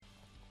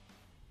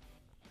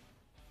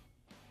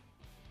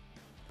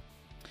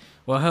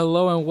Well,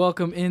 hello and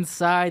welcome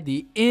inside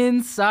the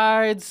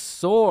Inside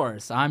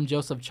Source. I'm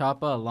Joseph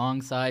Chapa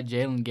alongside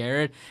Jalen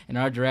Garrett and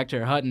our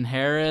director Hutton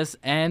Harris.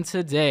 And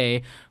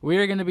today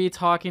we're going to be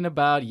talking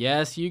about,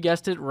 yes, you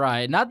guessed it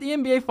right, not the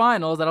NBA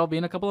Finals, that'll be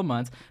in a couple of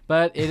months,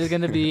 but it is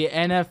going to be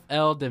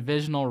NFL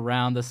Divisional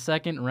Round, the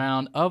second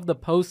round of the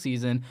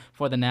postseason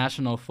for the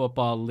National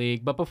Football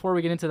League. But before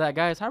we get into that,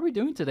 guys, how are we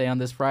doing today on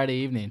this Friday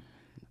evening?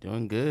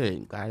 Doing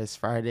good. Glad it's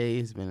Friday.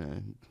 It's been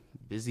a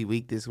busy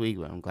week this week,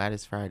 but I'm glad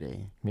it's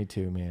Friday. Me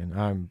too,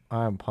 man.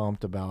 I'm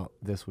pumped about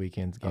this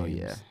weekend's games. Oh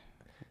yeah,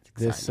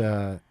 this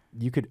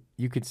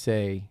you could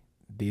say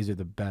these are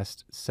the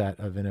best set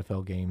of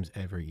NFL games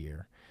every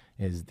year.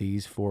 Is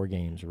these four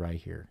games right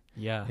here?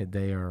 Yeah,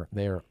 they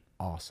are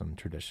awesome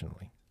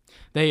traditionally.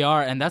 They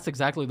are, and that's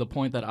exactly the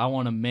point that I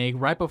want to make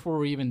right before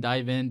we even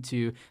dive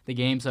into the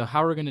game. So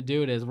how we're going to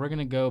do it is we're going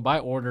to go by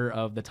order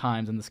of the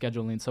times and the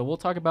scheduling. So we'll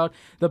talk about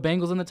the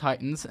Bengals and the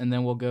Titans, and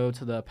then we'll go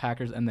to the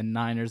Packers and the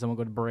Niners, and we'll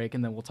go to break,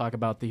 and then we'll talk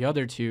about the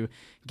other two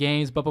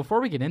games. But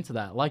before we get into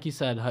that, like you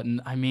said,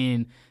 Hutton, I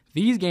mean,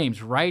 these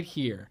games right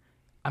here,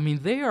 I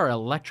mean, they are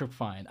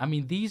electrifying. I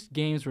mean, these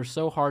games were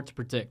so hard to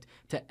predict,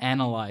 to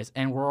analyze,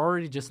 and we're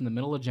already just in the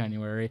middle of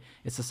January.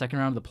 It's the second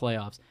round of the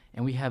playoffs,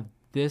 and we have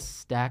this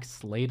stacked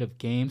slate of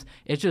games.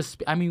 It's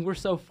just, I mean, we're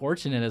so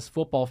fortunate as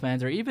football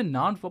fans or even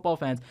non-football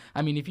fans.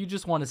 I mean, if you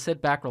just want to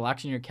sit back,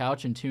 relax on your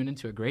couch, and tune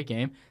into a great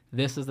game,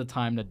 this is the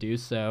time to do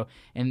so.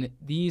 And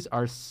these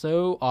are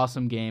so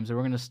awesome games. And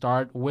we're going to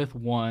start with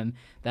one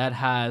that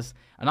has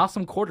an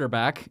awesome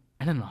quarterback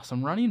and an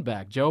awesome running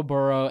back, Joe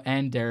Burrow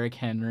and Derrick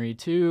Henry.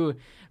 Two,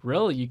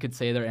 really, you could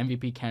say they're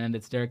MVP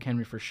candidates. Derrick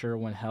Henry for sure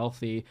when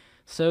healthy.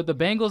 So the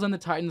Bengals and the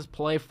Titans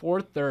play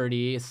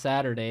 4:30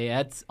 Saturday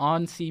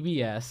on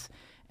CBS.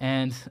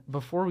 And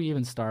before we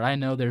even start, I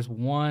know there's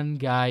one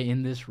guy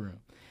in this room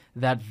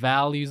that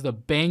values the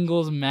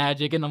Bengals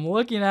magic, and I'm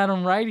looking at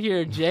him right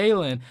here,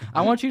 Jalen.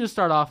 I want you to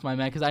start off, my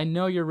man, because I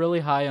know you're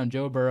really high on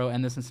Joe Burrow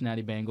and the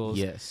Cincinnati Bengals.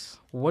 Yes.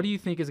 What do you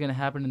think is going to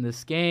happen in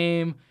this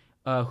game?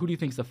 Who do you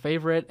think is the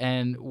favorite?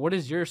 And what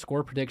is your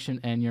score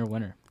prediction and your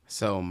winner?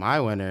 So my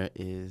winner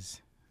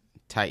is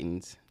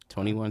Titans,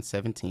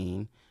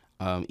 21-17.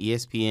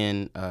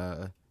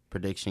 ESPN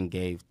prediction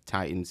gave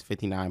Titans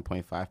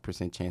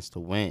 59.5% chance to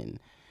win,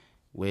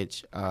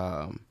 which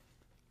I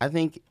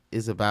think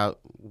is about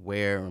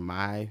where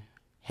my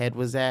head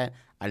was at.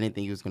 I didn't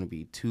think it was going to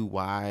be too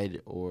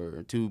wide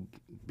or too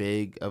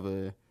big of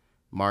a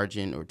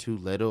margin or too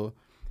little.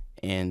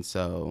 And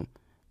so,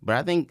 but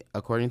I think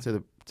according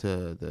to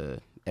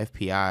the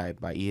FPI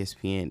by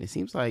ESPN, it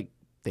seems like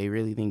they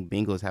really think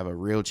Bengals have a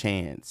real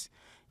chance.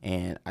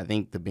 And I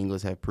think the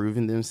Bengals have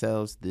proven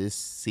themselves this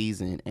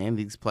season and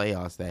these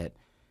playoffs that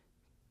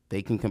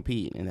they can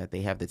compete and that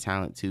they have the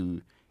talent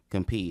to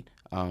compete.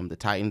 The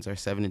Titans are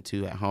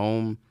 7-2 at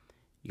home.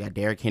 You got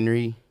Derrick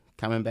Henry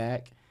coming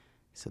back.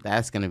 So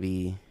that's going to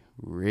be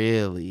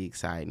really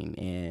exciting.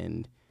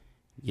 And,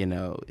 you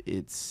know,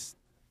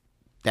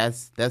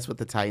 that's what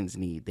the Titans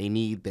need. They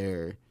need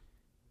their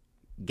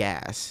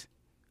gas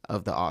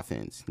of the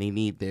offense. They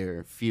need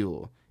their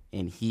fuel.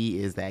 And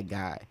he is that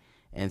guy.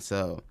 And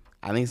so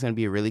I think it's going to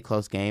be a really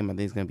close game. I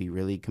think it's going to be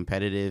really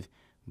competitive,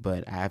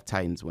 but I have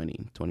Titans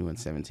winning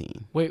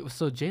 21-17. Wait,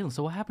 so Jalen,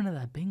 so what happened to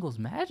that Bengals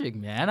magic,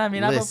 man? I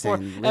mean,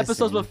 Listen.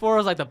 episodes before, I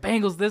was like, the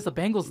Bengals this, the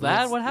Bengals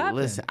that. What happened?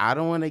 Listen, I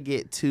don't want to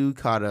get too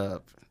caught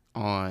up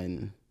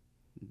on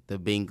the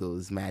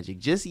Bengals magic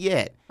just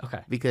yet. Okay.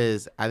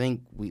 Because I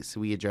think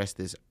we addressed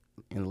this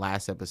in the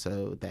last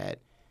episode that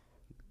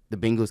the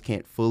Bengals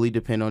can't fully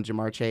depend on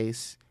Jamar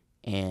Chase,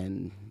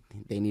 and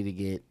they need to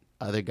get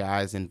other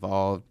guys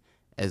involved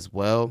as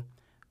well.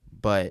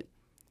 But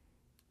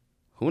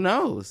who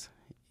knows?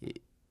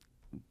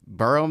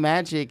 Burrow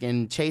magic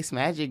and Chase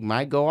magic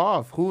might go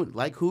off. Who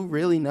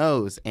really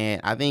knows? And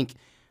I think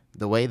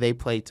the way they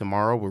play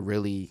tomorrow will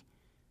really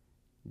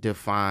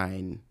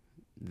define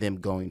them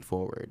going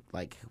forward.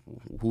 Like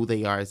who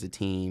they are as a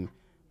team,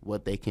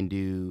 what they can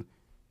do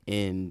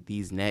in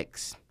these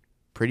next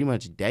pretty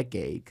much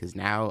decade. Because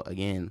now,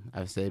 again,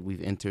 I've said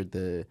we've entered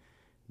the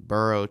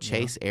Burrow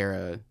Chase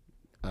era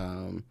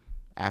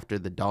after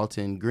the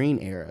Dalton Green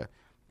era.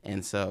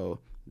 And so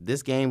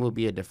this game will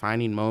be a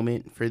defining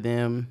moment for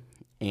them,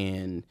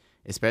 and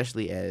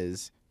especially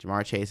as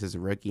Jamar Chase is a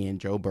rookie and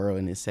Joe Burrow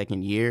in his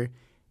second year,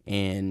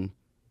 and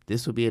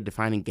this will be a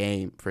defining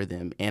game for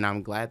them. And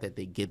I'm glad that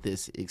they get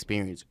this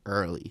experience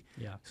early.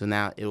 Yeah. So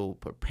now it will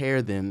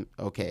prepare them,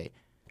 okay,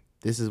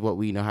 this is what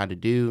we know how to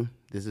do.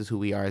 This is who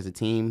we are as a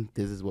team.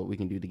 This is what we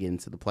can do to get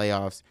into the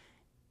playoffs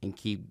and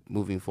keep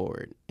moving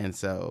forward. And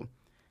so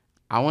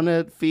I want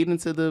to feed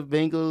into the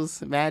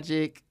Bengals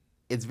magic.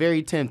 It's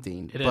very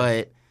tempting,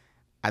 but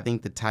I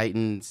think the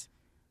Titans,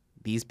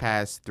 these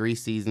past 3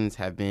 seasons,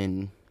 have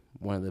been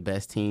one of the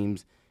best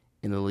teams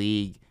in the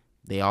league.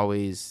 They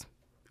always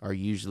are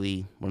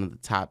usually one of the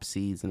top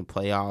seeds in the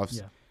playoffs.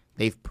 Yeah.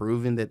 They've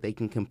proven that they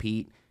can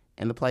compete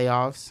in the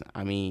playoffs.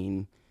 I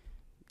mean,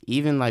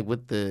 even like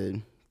with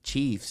the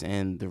Chiefs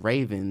and the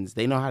Ravens,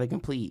 they know how to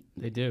compete.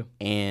 They do.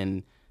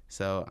 And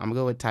so I'm going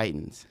to go with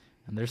Titans.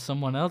 And there's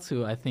someone else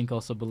who I think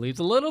also believes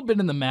a little bit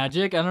in the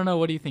magic. I don't know.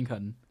 What do you think,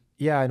 Hutton?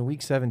 Yeah, in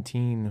week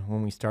 17,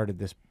 when we started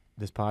this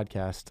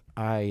podcast,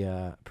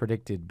 I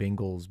predicted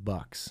Bengals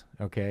Bucks.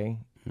 Okay,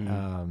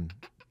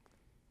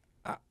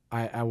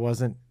 I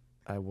wasn't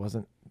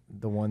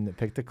the one that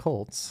picked the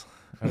Colts.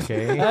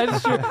 Okay,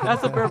 That's true.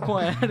 That's a fair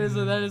point. That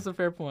is a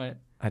fair point.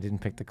 I didn't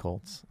pick the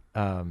Colts.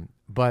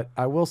 But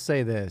I will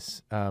say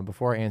this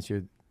before I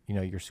answer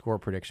your score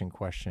prediction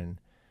question.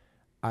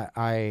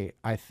 I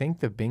think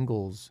the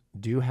Bengals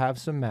do have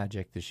some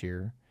magic this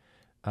year.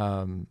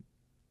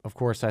 Of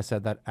course, I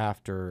said that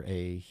after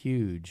a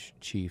huge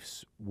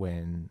Chiefs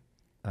win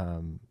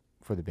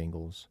for the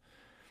Bengals.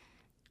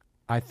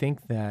 I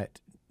think that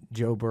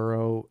Joe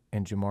Burrow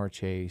and Jamar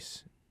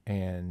Chase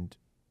and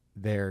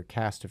their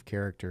cast of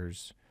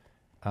characters,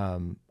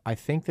 I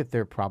think that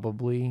they're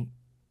probably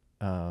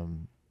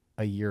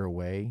a year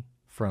away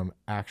from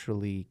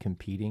actually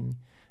competing.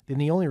 Then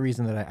the only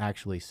reason that I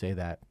actually say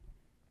that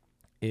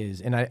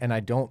is, and I'll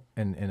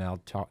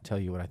tell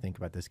you what I think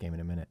about this game in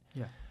a minute.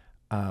 Yeah.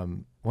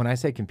 When I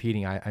say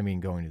competing, I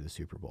mean going to the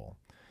Super Bowl.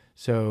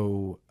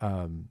 So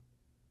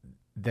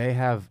they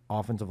have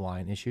offensive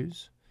line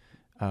issues.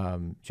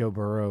 Joe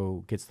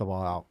Burrow gets the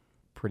ball out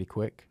pretty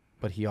quick,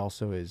 but he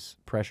also is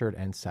pressured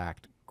and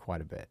sacked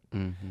quite a bit.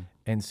 Mm-hmm.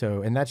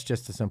 And that's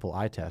just a simple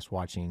eye test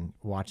watching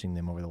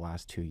them over the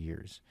last 2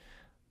 years.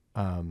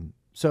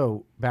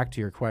 So back to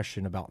your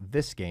question about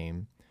this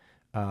game,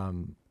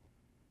 the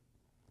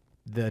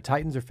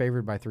Titans are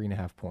favored by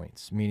 3.5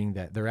 points, meaning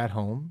that they're at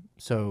home.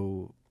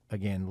 So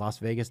again, Las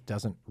Vegas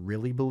doesn't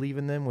really believe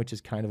in them, which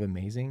is kind of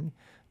amazing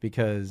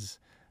because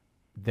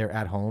they're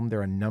at home.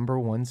 They're a number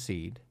 1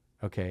 seed,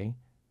 okay,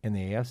 in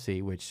the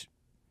AFC, which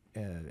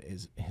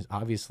is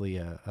obviously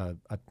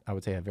I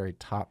would say a very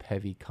top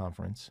heavy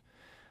conference.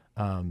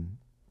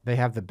 They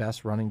have the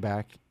best running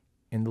back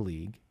in the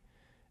league,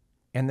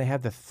 and they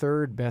have the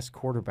 3rd best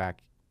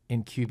quarterback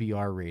in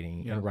QBR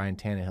rating in Ryan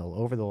Tannehill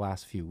over the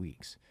last few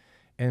weeks.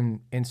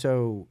 And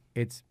so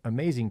it's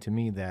amazing to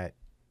me that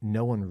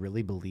no one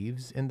really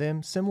believes in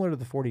them. Similar to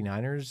the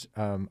 49ers,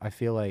 I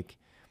feel like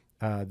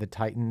the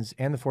Titans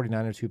and the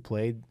 49ers who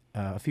played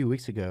a few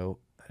weeks ago,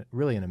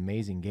 really an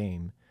amazing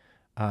game,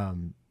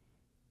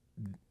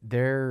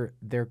 they're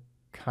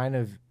kind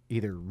of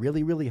either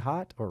really, really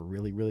hot or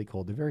really, really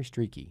cold. They're very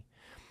streaky.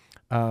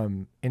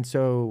 And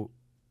so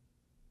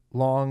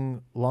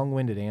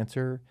long-winded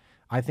answer,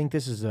 I think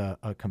this is a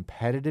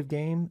competitive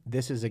game.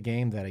 This is a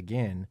game that,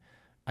 again,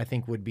 I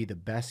think would be the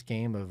best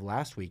game of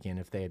last weekend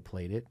if they had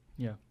played it.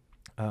 Yeah.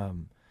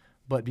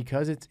 But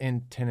because it's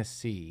in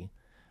Tennessee,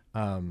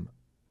 I'm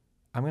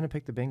going to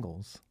pick the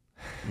Bengals.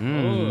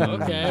 Oh,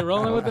 okay.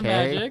 Rolling with the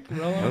magic.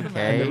 Rolling with the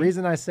magic. And the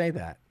reason I say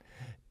that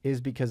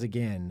is because,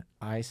 again,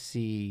 I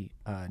see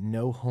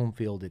no home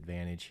field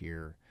advantage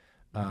here.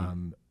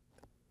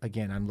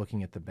 Again, I'm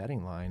looking at the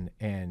betting line,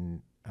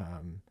 and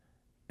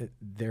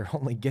they're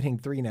only getting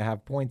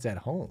 3.5 points at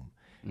home.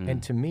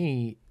 And to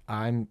me,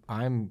 I'm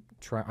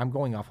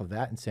going off of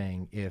that and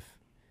saying if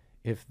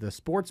the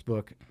sports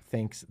book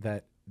thinks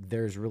that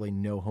there's really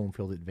no home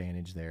field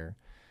advantage there,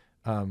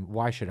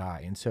 why should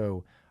I? And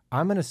so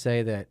I'm going to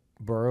say that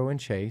Burrow and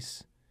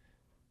Chase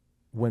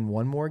win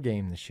one more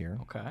game this year.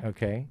 Okay. I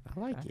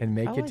like it. And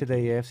make it to the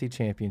AFC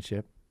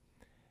Championship,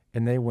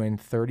 and they win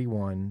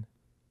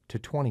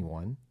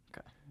 31-21.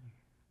 Okay.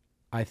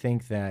 I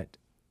think that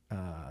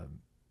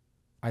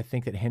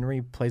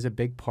Henry plays a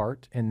big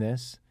part in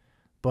this,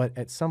 but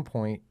at some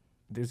point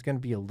there's going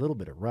to be a little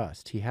bit of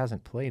rust. He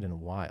hasn't played in a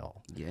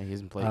while. Yeah, he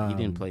hasn't played. He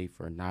didn't play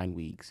for 9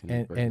 weeks in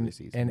the regular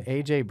season. And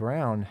A.J.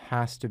 Brown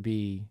has to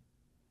be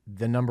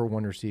the number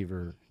 1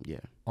 receiver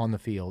on the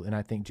field, and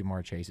I think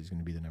Jamar Chase is going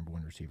to be the number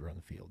 1 receiver on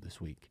the field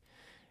this week.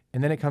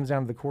 And then it comes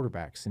down to the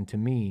quarterbacks, and to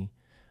me,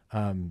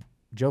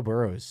 Joe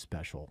Burrow is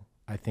special.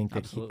 I think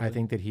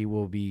that he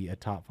will be a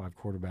top 5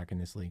 quarterback in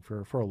this league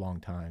for a long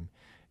time.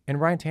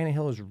 And Ryan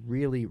Tannehill is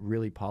really,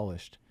 really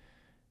polished.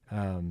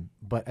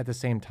 But at the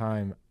same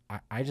time,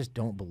 I just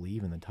don't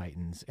believe in the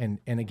Titans. And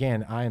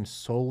again, I am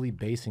solely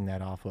basing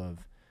that off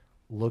of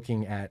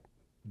looking at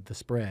the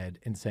spread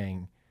and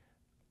saying,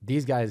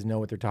 these guys know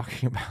what they're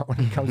talking about when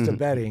it comes to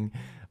betting.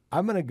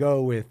 I'm going to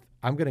go with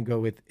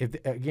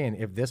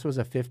if this was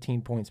a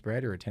 15-point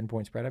spread or a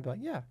 10-point spread, I'd be like,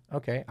 yeah,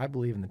 okay, I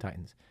believe in the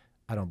Titans.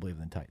 I don't believe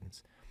in the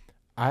Titans.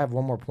 I have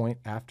one more point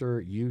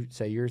after you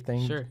say your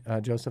thing, sure.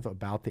 Joseph,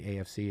 about the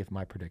AFC if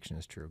my prediction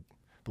is true.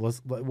 But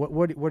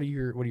what are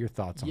your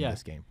thoughts on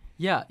this game?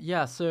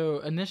 Yeah. So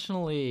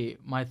initially,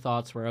 my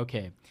thoughts were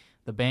okay.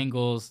 The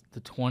Bengals,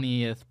 the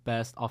 20th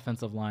best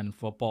offensive line in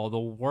football, the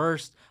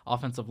worst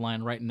offensive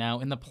line right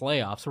now in the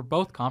playoffs for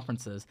both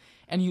conferences.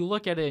 And you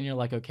look at it and you're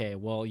like, okay,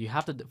 well, you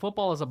have to.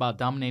 Football is about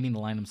dominating the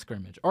line of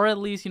scrimmage, or at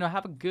least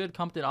have a good,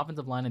 competent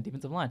offensive line and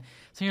defensive line.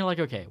 So you're like,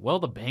 okay, well,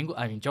 the Bengals.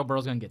 I mean, Joe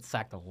Burrow's gonna get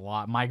sacked a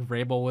lot. Mike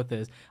Vrabel with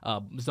his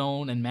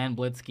zone and man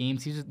blitz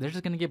schemes, they're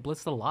just gonna get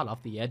blitzed a lot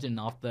off the edge and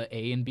off the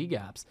A and B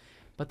gaps.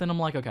 But then I'm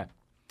like, okay,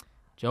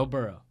 Joe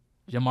Burrow,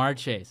 Jamar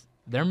Chase,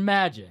 they're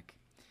magic.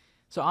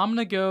 So I'm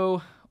going to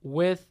go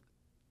with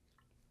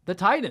The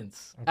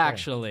Titans,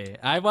 actually.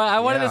 I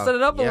wanted to set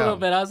it up a little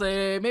bit. I was like,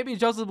 hey, maybe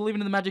Joseph's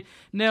believing in the Magic.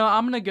 No,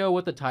 I'm going to go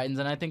with the Titans,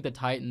 and I think the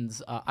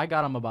Titans, I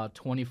got them about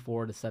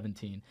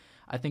 24-17.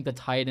 I think the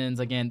Titans,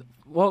 again,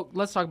 well,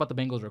 let's talk about the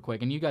Bengals real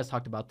quick, and you guys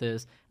talked about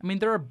this. I mean,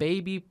 they're a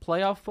baby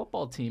playoff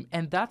football team,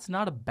 and that's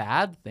not a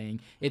bad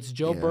thing. It's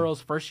Joe Burrow's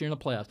first year in the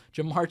playoffs.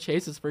 Jamar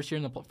Chase's first year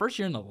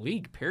in the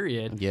league,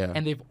 period. Yeah.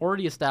 And they've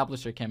already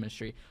established their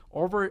chemistry.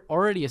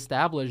 Already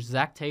established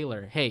Zach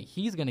Taylor. Hey,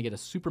 he's going to get a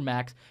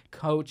Supermax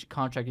coach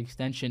contract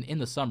extension in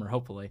the summer,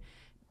 hopefully.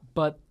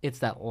 But it's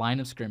that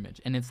line of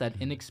scrimmage, and it's that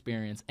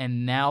inexperience.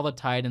 And now the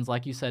Titans,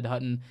 like you said,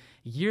 Hutton,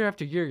 year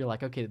after year, you're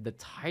like, okay, the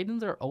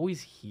Titans are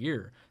always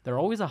here. They're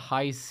always a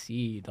high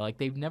seed. Like,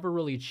 they've never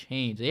really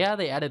changed. Yeah,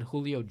 they added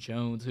Julio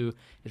Jones, who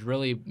is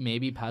really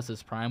maybe past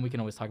his prime. We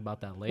can always talk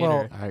about that later.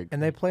 Well,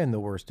 and they play in the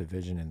worst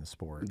division in the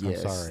sport.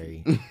 Yes. I'm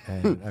sorry.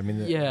 And I mean,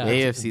 the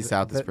AFC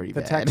South is pretty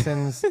bad. The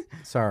Texans,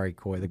 sorry,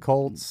 Coy. The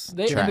Colts, and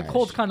the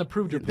Colts kind of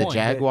proved your point. The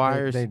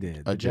Jaguars, they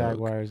did. The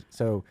Jaguars.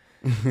 So,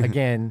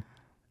 again,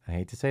 I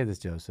hate to say this,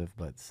 Joseph,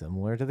 but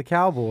similar to the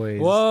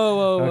Cowboys.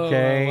 Whoa,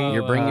 okay,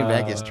 you're bringing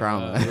back his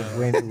trauma.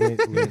 When the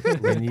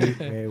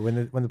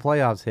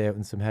playoffs hit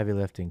and some heavy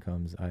lifting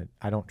comes,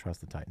 I don't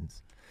trust the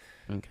Titans.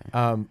 Okay.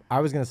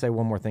 I was going to say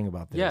one more thing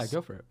about this. Yeah,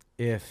 go for it.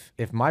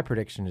 If my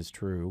prediction is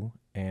true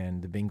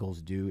and the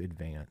Bengals do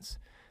advance,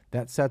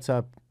 that sets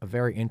up a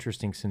very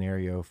interesting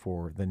scenario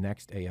for the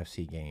next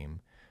AFC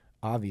game.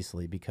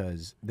 Obviously,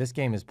 because this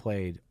game is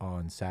played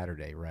on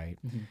Saturday, right?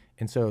 Mm-hmm.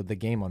 And so the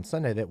game on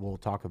Sunday that we'll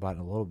talk about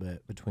in a little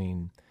bit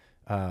between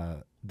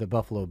the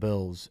Buffalo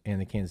Bills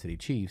and the Kansas City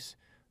Chiefs,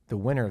 the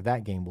winner of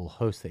that game will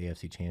host the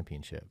AFC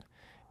Championship.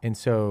 And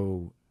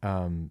so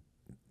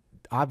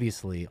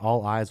obviously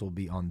all eyes will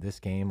be on this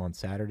game on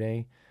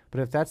Saturday.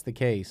 But if that's the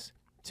case,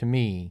 to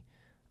me,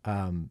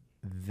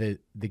 the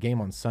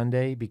game on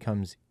Sunday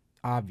becomes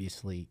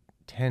obviously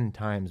 10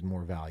 times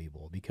more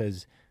valuable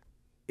because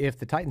if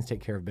the Titans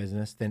take care of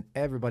business, then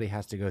everybody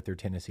has to go through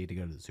Tennessee to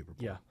go to the Super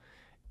Bowl. Yeah.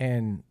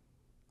 And,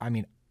 I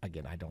mean,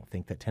 again, I don't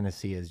think that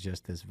Tennessee is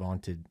just this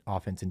vaunted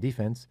offense and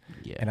defense.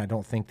 Yeah. And I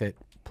don't think that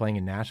playing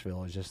in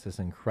Nashville is just this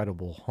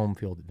incredible home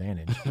field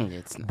advantage.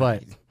 It's not.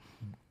 But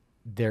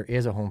there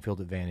is a home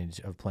field advantage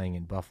of playing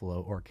in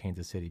Buffalo or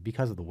Kansas City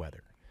because of the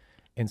weather.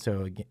 And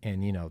so,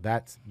 and you know,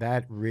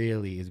 that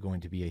really is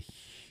going to be a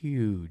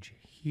huge,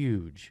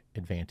 huge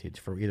advantage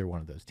for either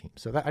one of those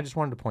teams. So I just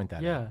wanted to point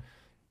that out.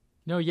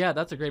 No, yeah,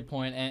 that's a great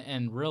point,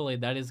 and really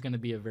that is going to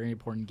be a very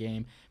important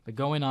game. But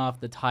going off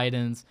the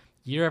Titans,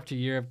 year after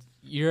year,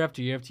 you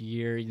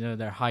know,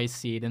 they're high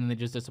seed, and then they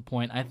just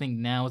disappoint. I think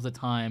now is the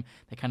time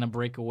they kind of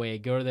break away,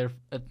 go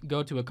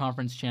to a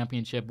conference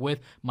championship with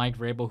Mike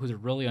Vrabel, who's a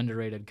really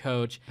underrated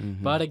coach.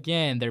 Mm-hmm. But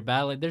again, they're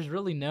battling. There's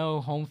really no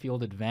home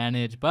field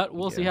advantage, but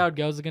we'll see how it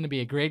goes. It's going to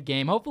be a great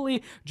game.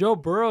 Hopefully, Joe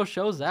Burrow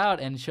shows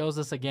out and shows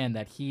us again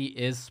that he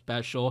is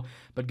special.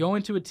 But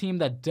going to a team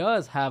that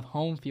does have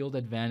home field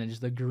advantage,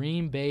 the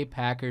Green Bay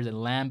Packers at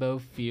Lambeau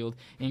Field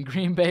in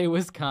Green Bay,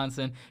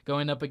 Wisconsin,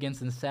 going up against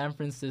the San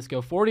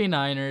Francisco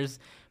 49ers.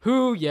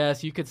 Who,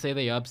 yes, you could say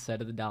they upset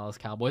the Dallas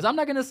Cowboys. I'm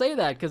not going to say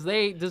that because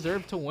they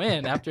deserve to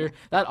win after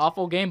that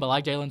awful game. But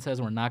like Jalen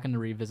says, we're not going to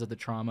revisit the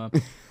trauma.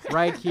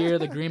 Right here,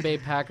 the Green Bay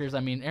Packers, I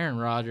mean, Aaron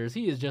Rodgers,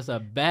 he is just a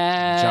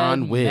bad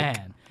John Wick.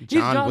 man. He's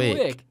John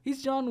Wick.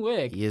 He's John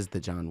Wick. He is the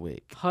John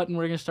Wick. Hutton,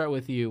 we're going to start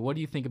with you. What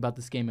do you think about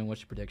this game and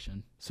what's your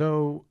prediction?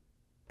 So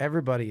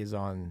everybody is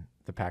on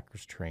the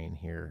Packers train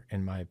here,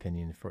 in my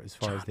opinion, as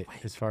far as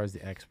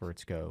the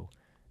experts go.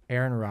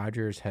 Aaron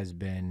Rodgers has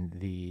been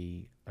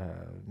the,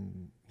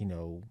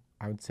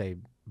 I would say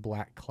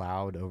black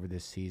cloud over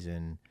this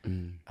season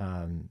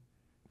when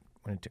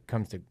it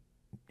comes to,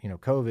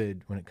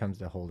 COVID, when it comes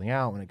to holding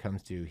out, when it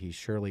comes to he's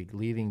surely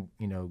leaving,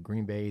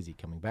 Green Bay. Is he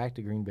coming back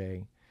to Green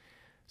Bay?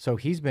 So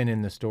he's been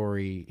in the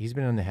story. He's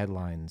been in the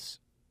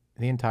headlines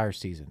the entire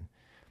season.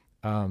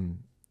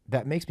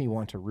 That makes me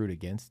want to root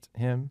against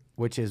him,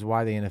 which is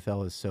why the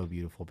NFL is so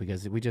beautiful,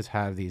 because we just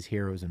have these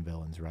heroes and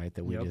villains, right?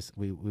 That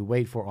we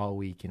wait for all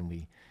week and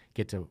we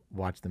get to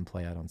watch them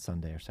play out on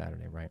Sunday or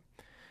Saturday, right?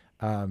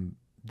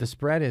 The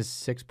spread is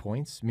 6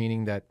 points,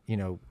 meaning that,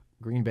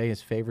 Green Bay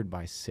is favored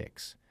by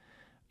 6.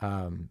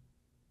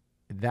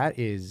 That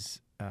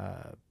is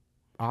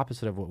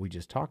opposite of what we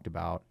just talked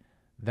about.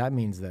 That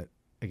means that,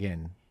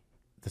 again,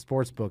 the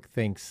sports book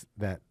thinks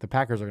that the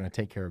Packers are going to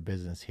take care of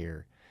business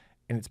here.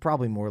 And it's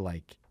probably more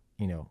like,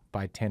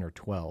 by 10 or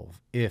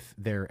 12 if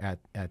they're at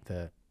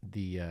the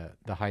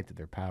height of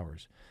their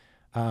powers.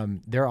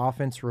 Their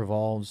offense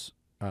revolves.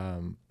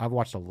 I've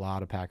watched a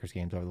lot of Packers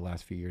games over the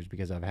last few years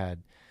because I've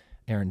had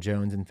Aaron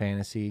Jones in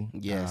fantasy.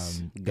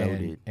 Yes,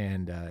 goated.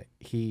 And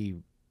he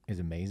is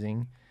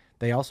amazing.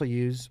 They also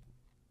use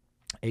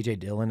A.J.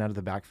 Dillon out of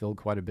the backfield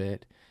quite a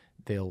bit.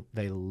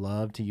 They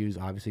love to use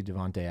obviously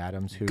Devontae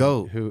Adams, who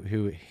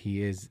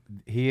he's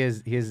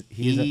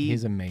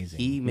amazing.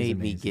 He made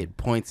me get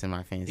points in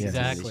my fantasy.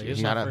 Exactly.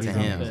 Shout out to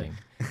him.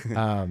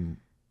 And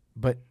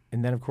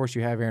then of course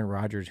you have Aaron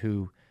Rodgers,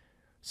 who,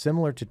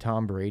 similar to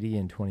Tom Brady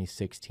in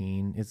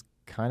 2016, is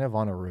kind of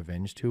on a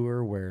revenge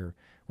tour where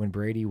when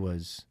Brady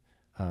was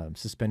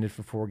suspended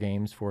for 4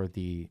 games for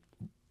the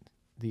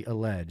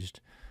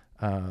alleged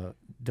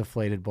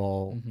deflated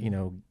ball,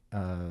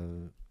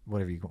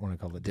 whatever you want to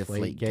call it,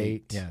 deflate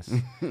gate. Yes.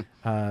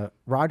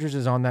 Rodgers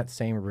is on that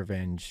same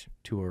revenge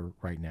tour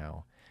right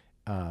now.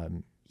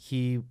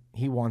 He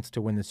wants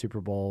to win the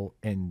Super Bowl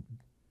and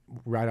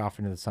ride off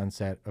into the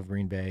sunset of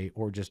Green Bay,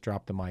 or just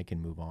drop the mic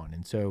and move on.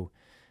 And so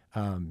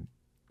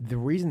the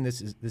reason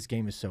this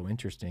game is so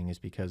interesting is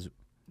because,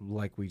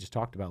 like we just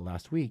talked about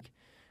last week,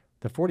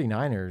 the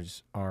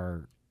 49ers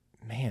are,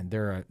 man,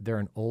 they're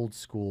an old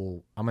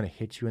school, I'm going to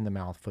hit you in the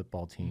mouth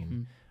football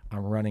team.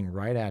 I'm running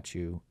right at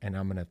you, and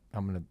I'm gonna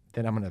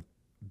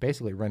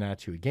basically run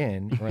at you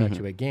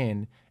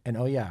again, and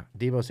oh yeah,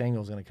 Deebo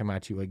Samuel's gonna come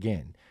at you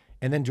again,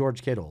 and then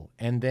George Kittle,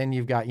 and then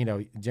you've got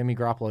Jimmy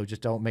Garoppolo.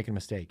 Just don't make a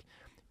mistake.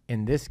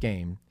 In this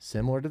game,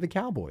 similar to the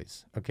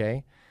Cowboys,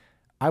 okay,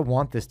 I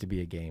want this to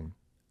be a game.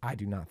 I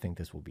do not think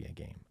this will be a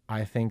game.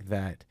 I think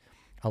that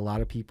a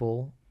lot of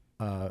people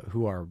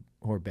who are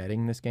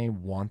betting this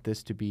game want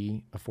this to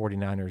be a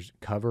 49ers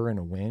cover and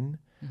a win.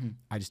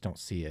 I just don't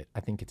see it.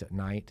 I think it's at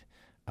night.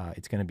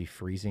 It's going to be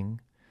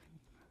freezing.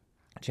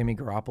 Jimmy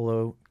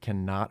Garoppolo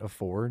cannot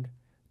afford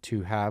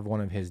to have one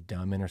of his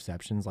dumb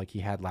interceptions like he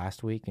had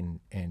last week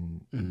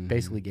and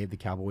basically gave the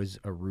Cowboys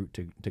a route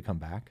to come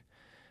back.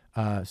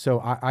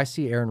 So I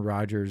see Aaron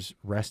Rodgers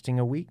resting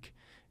a week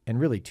and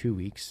really 2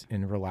 weeks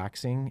and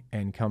relaxing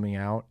and coming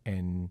out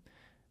and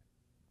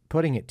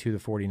putting it to the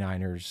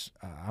 49ers.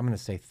 I'm going to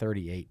say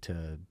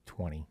 38-20.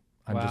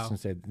 I'm just going to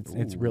say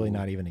it's really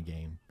not even a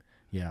game.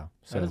 Yeah.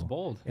 So, that is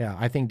bold. Yeah,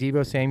 I think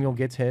Deebo Samuel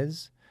gets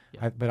his.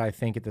 Yeah. But I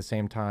think at the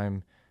same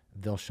time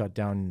they'll shut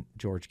down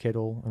George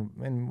Kittle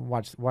and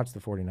watch the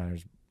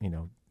 49ers,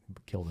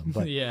 kill them.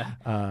 But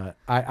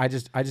I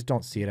just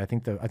don't see it. I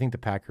think the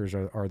Packers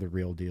are the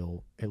real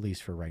deal, at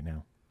least for right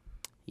now.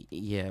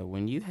 Yeah,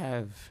 when you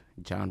have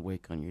John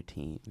Wick on your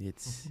team,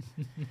 it's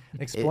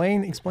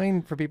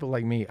explain for people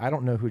like me. I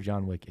don't know who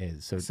John Wick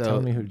is, so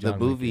tell me who John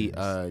Wick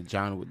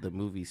is. The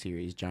movie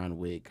series John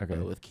Wick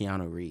with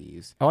Keanu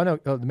Reeves. Oh, I know,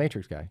 the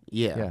Matrix guy.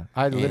 Yeah.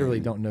 I literally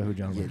don't know who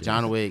John Wick is.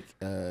 John Wick,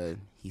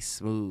 he's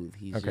smooth.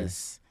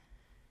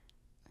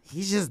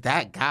 He's just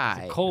that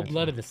guy.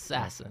 Cold-blooded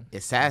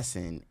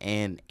assassin.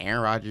 And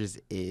Aaron Rodgers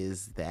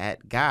is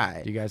that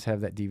guy. Do you guys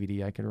have that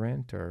DVD I could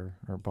rent or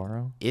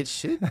borrow? It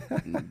should.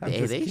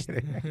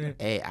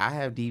 Hey, I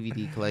have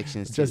DVD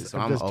collections too. So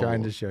I'm just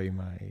trying to show you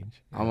my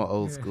age. I'm an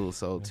old school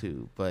soul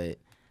too. But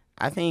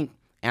I think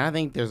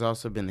there's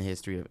also been the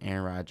history of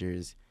Aaron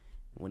Rodgers.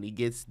 When he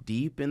gets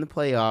deep in the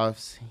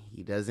playoffs,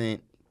 he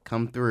doesn't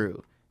come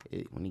through.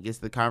 When he gets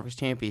to the conference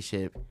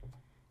championship,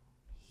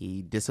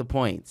 he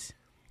disappoints.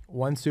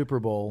 One Super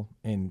Bowl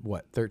in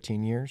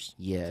 13 years?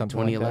 Yeah,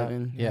 something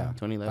 2011. Like that. Yeah,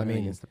 2011. I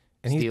mean,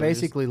 and he's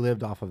basically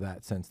lived off of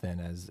that since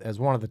then as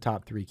one of the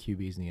top 3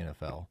 QBs in the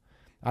NFL.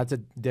 That's a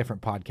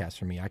different podcast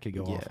for me. I could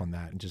go off on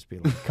that and just be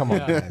like, "Come on,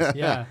 guys.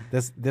 Yeah,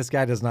 this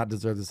guy does not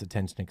deserve this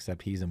attention,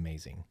 except he's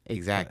amazing."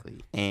 Exactly.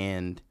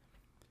 And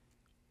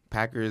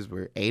Packers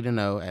were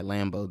 8-0 at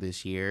Lambeau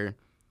this year,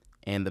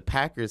 and the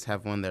Packers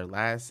have won their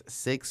last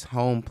 6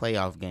 home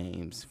playoff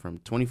games from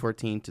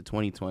 2014 to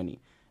 2020.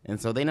 And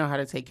so they know how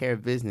to take care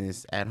of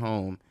business at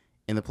home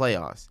in the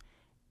playoffs.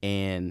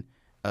 And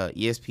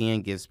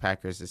ESPN gives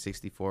Packers a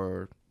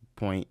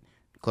 64-point,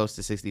 close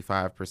to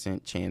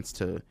 65% chance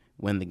to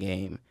win the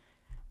game.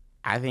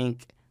 I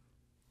think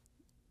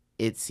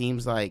it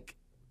seems like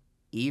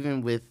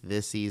even with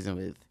this season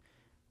with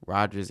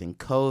Rodgers and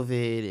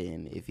COVID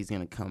and if he's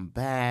going to come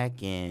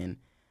back, and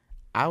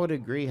I would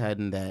agree,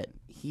 Hutton, that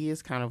he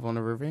is kind of on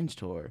a revenge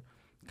tour,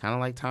 kind of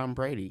like Tom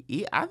Brady.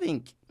 I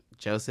think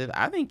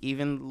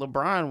even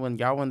LeBron, when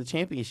y'all won the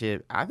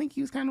championship, I think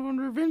he was kind of on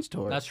a revenge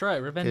tour. That's right,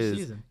 revenge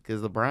season.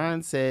 Because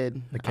LeBron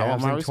said, the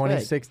Cavs in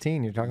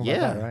 2016, you're talking about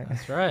that, right?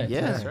 That's right.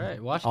 Yeah. That's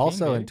right. Watch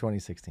also King, in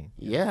 2016.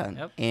 Yeah.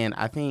 Yep. And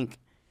I think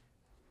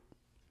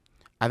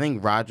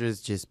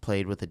Rodgers just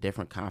played with a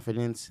different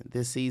confidence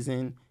this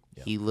season.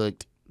 Yep. He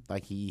looked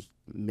like he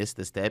missed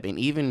a step. And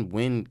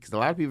even because a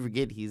lot of people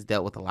forget he's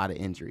dealt with a lot of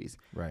injuries.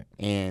 Right.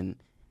 And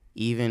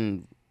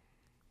even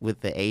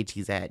with the age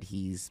he's at,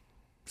 he's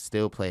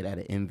still played at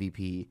an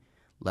MVP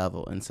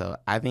level. And so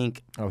I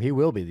think... Oh, he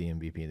will be the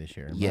MVP this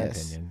year, in my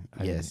opinion.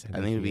 I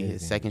think it'll be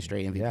his second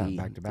straight MVP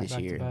back-to-back. this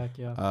year.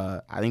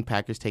 Back-to-back, I think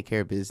Packers take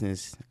care of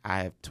business.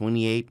 I have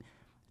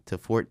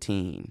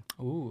 28-14.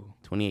 Ooh.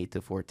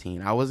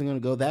 28-14. I wasn't going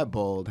to go that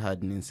bold,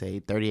 Hutton, and say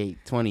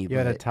 38-20. You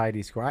had a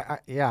tidy score. I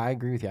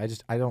agree with you. I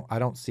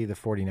don't see the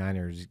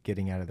 49ers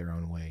getting out of their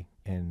own way.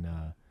 And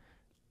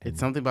it's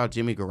something about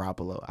Jimmy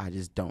Garoppolo I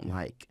just don't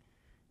like.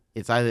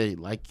 It's either,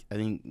 like, I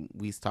think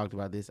we talked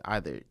about this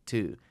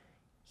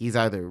he's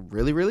either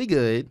really, really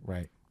good,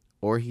 right,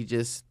 or he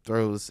just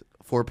throws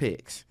 4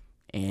 picks.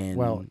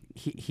 And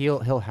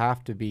he'll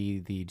have to be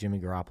the Jimmy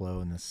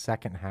Garoppolo in the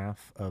second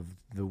half of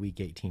the Week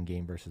 18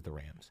 game versus the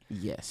Rams.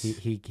 Yes,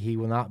 he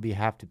will not be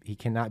he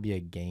cannot be a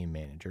game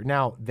manager.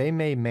 Now they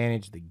may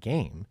manage the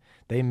game,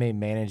 they may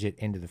manage it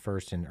into the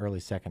first and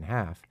early second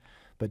half,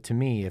 But to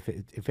me, if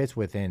it's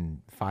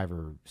within 5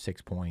 or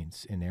 6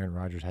 points and Aaron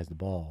Rodgers has the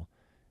ball,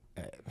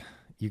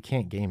 you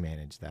can't game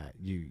manage that.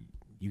 You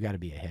got to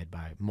be ahead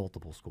by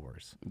multiple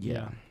scores.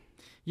 Yeah.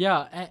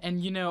 Yeah, and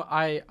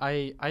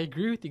I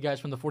agree with you guys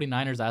from the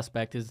 49ers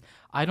aspect is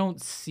I don't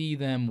see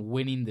them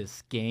winning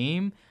this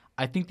game.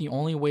 I think the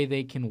only way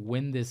they can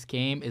win this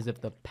game is if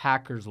the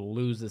Packers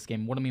lose this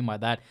game. What do I mean by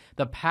that?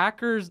 The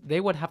Packers, they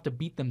would have to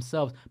beat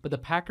themselves, but the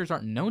Packers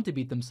aren't known to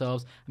beat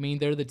themselves. I mean,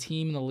 they're the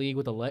team in the league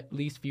with the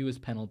least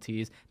fewest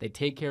penalties. They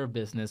take care of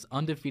business,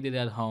 undefeated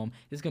at home.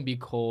 It's going to be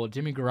cold.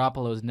 Jimmy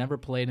Garoppolo has never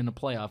played in a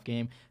playoff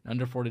game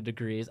under 40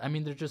 degrees. I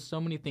mean, there's just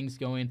so many things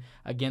going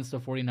against the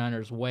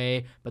 49ers'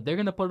 way, but they're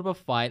going to put up a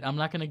fight. I'm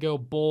not going to go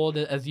bold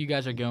as you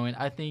guys are going.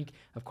 I think,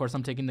 of course,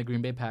 I'm taking the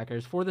Green Bay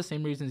Packers for the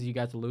same reasons you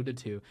guys alluded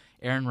to.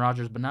 Aaron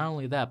Rodgers, but not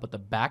only that, but the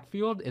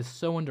backfield is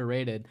so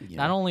underrated. Yeah.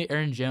 Not only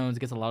Aaron Jones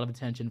gets a lot of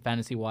attention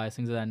fantasy-wise,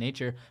 things of that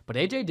nature, but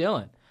A.J.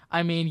 Dillon.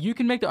 I mean, you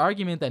can make the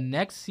argument that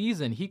next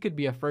season he could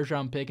be a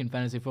first-round pick in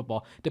fantasy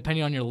football,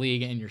 depending on your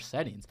league and your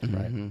settings.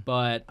 Right.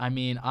 But, I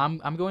mean, I'm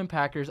going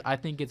Packers. I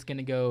think it's going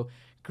to go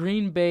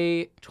Green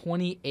Bay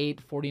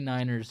 28,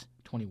 49ers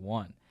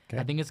 21. Okay.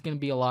 I think it's going to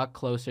be a lot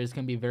closer. It's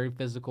going to be very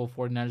physical.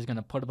 49ers going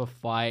to put up a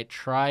fight,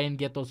 try and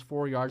get those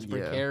 4 yards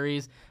per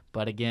carries.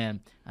 But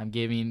again, I'm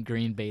giving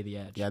Green Bay the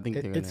edge. Yeah, I think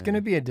it's going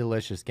to be a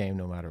delicious game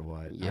no matter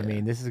what. Yeah. I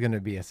mean, this is going to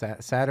be a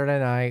Saturday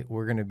night.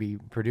 We're going to be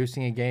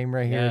producing a game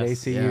right here at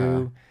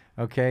ACU.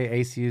 Yeah. Okay,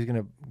 ACU is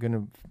going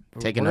to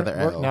take another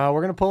L. No,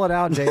 we're going to pull it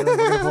out, Jalen. We're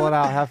going to pull it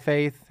out. Have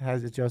faith.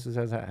 As Joseph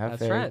says, have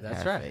faith.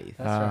 That's right.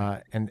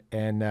 That's right.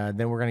 And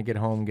then we're going to get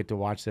home and get to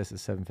watch this at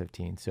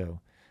 7:15. So,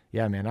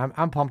 yeah, man,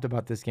 I'm pumped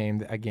about this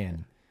game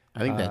again. I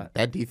think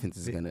that defense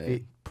is going to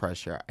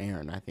pressure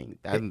Aaron. I think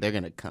they're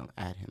going to come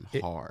at him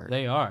hard.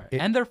 They are.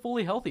 And they're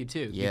fully healthy,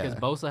 too. Yeah. Because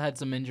Bosa had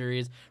some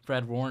injuries.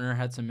 Fred Warner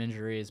had some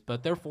injuries.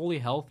 But they're fully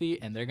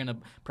healthy, and they're going to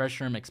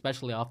pressure him,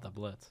 especially off the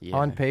blitz. Yeah.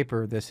 On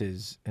paper, this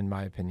is, in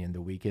my opinion,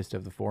 the weakest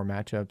of the 4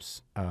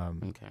 matchups.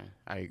 Okay,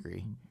 I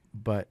agree.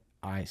 But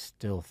I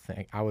still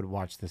think I would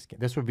watch this game.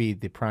 This would be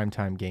the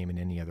primetime game in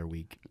any other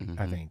week,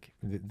 I think.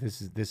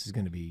 This is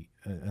going to be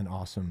an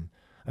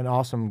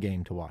awesome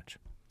game to watch.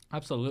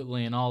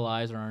 Absolutely, and all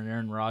eyes are on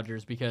Aaron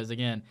Rodgers because,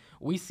 again,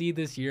 we see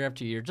this year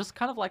after year, just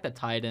kind of like the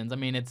Titans. I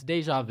mean, it's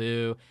deja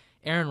vu.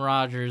 Aaron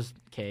Rodgers,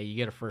 okay, you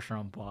get a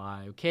first-round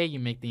bye. Okay, you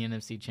make the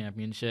NFC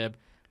Championship,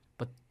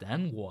 but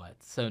then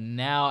what? So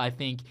now I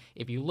think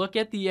if you look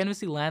at the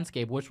NFC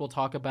landscape, which we'll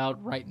talk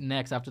about right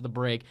next after the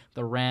break,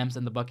 the Rams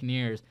and the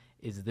Buccaneers,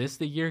 is this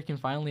the year he can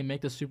finally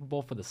make the Super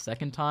Bowl for the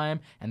second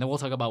time? And then we'll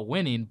talk about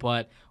winning,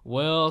 but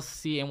we'll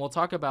see, and we'll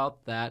talk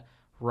about that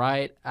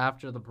right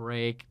after the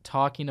break,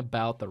 talking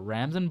about the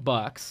Rams and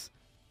Bucks,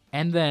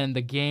 and then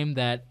the game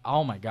that,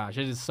 oh my gosh,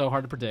 it is so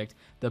hard to predict,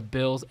 the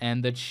Bills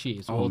and the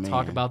Chiefs. We'll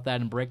talk about that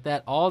and break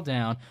that all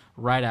down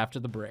right after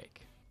the break.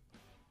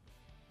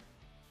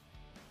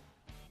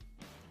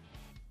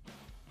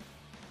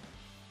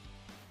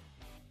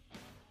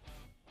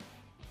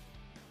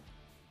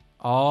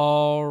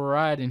 All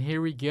right, and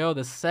here we go,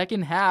 the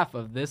second half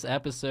of this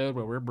episode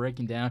where we're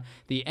breaking down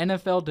the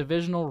NFL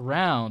Divisional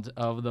round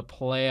of the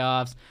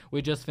playoffs.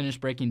 We just finished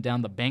breaking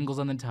down the Bengals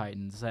and the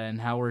Titans and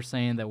how we're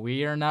saying that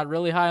we are not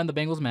really high on the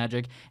Bengals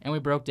magic, and we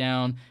broke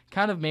down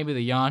kind of maybe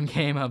the yawn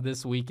game of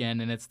this weekend,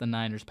 and it's the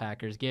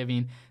Niners-Packers,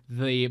 giving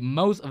the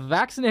most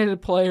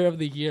vaccinated player of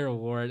the year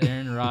award,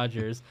 Aaron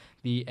Rodgers,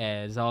 the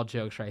edge. All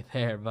jokes right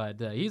there, but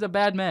he's a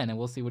bad man, and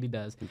we'll see what he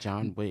does.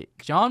 John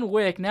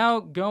Wick now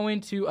going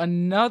to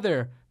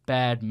another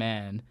bad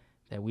man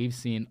that we've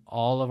seen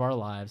all of our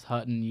lives.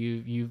 Hutton,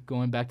 you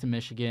going back to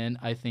Michigan,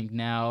 I think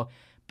now,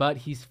 but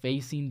he's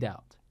facing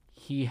doubt.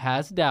 He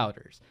has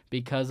doubters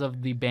because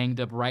of the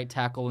banged-up right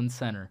tackle and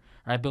center.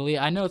 I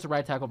know it's a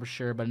right tackle for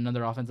sure, but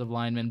another offensive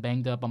lineman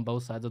banged up on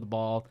both sides of the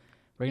ball.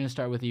 We're going to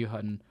start with you,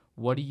 Hutton.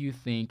 What do you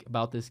think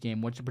about this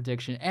game? What's your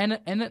prediction? And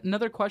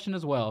another question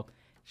as well.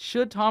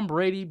 Should Tom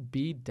Brady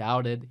be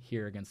doubted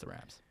here against the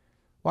Rams?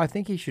 Well, I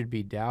think he should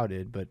be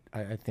doubted, but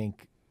I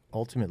think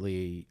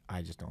ultimately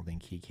I just don't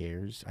think he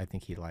cares. I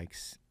think he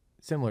likes,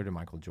 similar to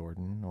Michael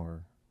Jordan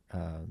or,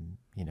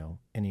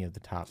 any of the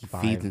top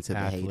 5 feeds into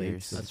athletes. The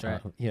haters. That's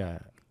right. Yeah.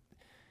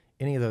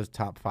 Any of those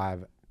top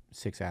 5,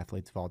 6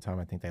 athletes of all time,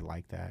 I think they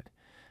like that.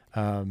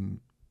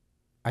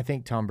 I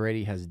think Tom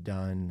Brady has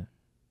done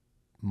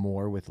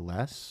more with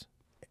less.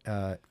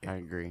 I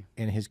agree.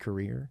 In his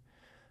career.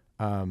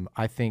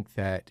 I think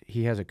that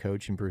he has a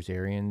coach in Bruce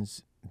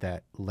Arians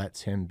that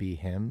lets him be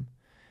him,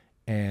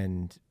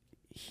 and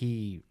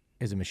he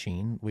is a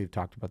machine. We've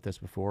talked about this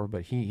before,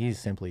 but he's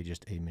simply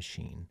just a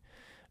machine.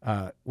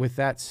 With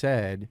that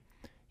said,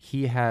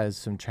 he has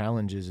some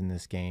challenges in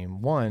this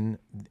game. One,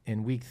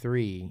 in Week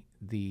 3,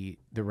 the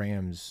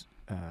Rams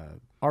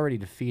already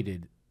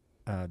defeated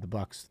the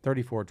Bucs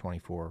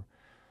 34-24.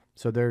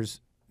 So there's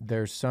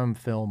some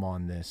film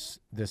on this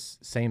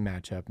same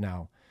matchup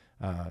now.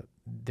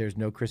 There's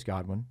no Chris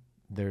Godwin.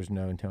 There's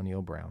no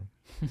Antonio Brown.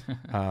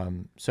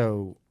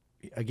 So,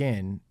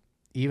 again,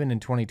 even in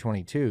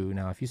 2022,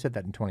 now if you said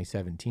that in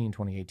 2017,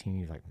 2018,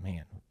 you're like,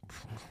 man,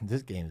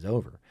 this game is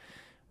over.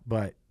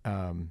 But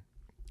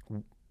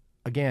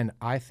again,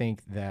 I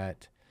think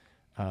that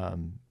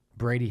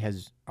Brady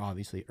has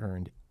obviously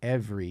earned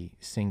every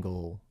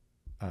single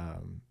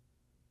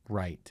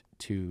right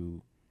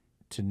to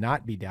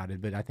not be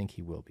doubted, but I think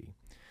he will be.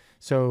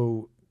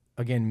 So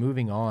again,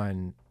 moving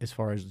on as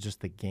far as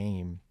just the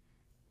game,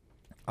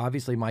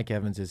 obviously Mike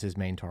Evans is his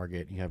main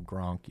target. You have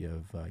Gronk,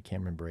 you have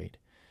Cameron Brate.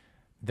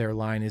 Their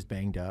line is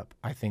banged up.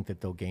 I think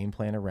that they'll game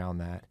plan around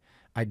that.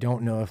 I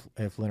don't know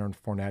if Leonard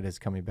Fournette is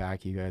coming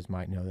back. You guys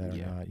might know that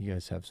or not. You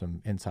guys have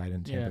some insight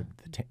into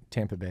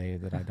Tampa Bay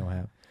that I don't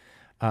have.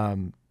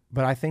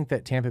 But I think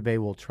that Tampa Bay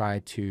will try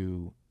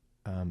to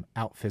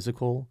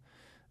out-physical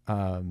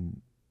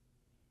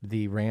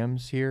the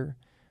Rams here.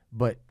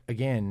 But,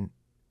 again,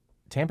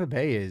 Tampa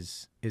Bay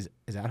is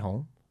at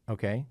home,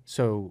 okay?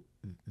 So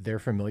they're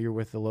familiar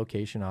with the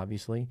location,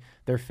 obviously.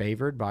 They're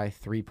favored by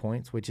 3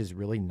 points, which is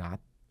really not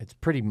 – it's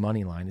pretty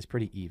money line. It's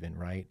pretty even,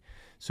 right?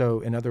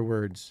 So, in other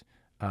words,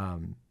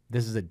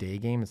 this is a day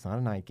game. It's not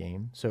a night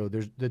game. So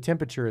the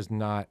temperature is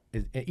not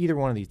 – either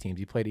one of these teams,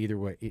 you played either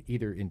way,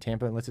 either in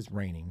Tampa unless it's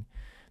raining.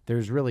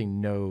 There's really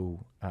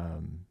no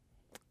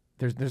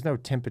there's no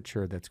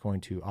temperature that's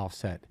going to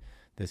offset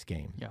this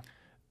game.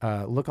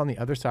 Yeah. Look on the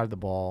other side of the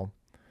ball.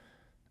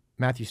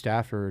 Matthew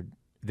Stafford,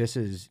 this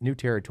is new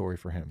territory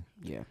for him.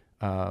 Yeah.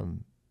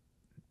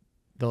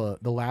 The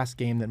last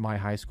game that my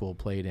high school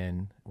played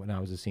in when I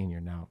was a senior.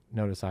 Now,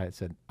 notice I had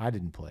said I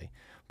didn't play,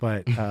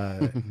 but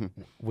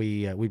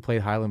we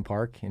played Highland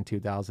Park in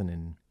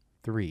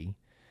 2003,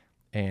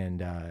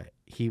 and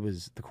he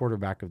was the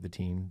quarterback of the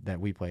team that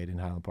we played in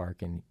Highland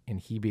Park, and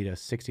he beat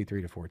us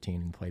 63-14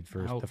 and played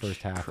the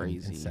first half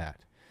and sat.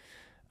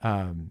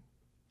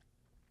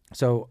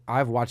 So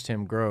I've watched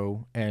him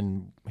grow,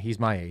 and he's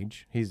my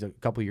age. He's a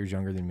couple years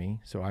younger than me,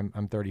 so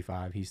I'm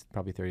 35. He's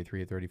probably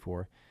 33 or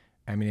 34.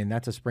 I mean, and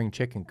that's a spring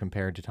chicken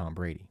compared to Tom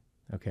Brady,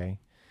 okay?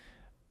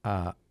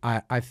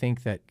 I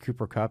think that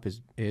Cooper Kupp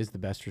is the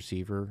best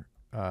receiver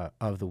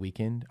of the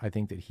weekend. I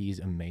think that he's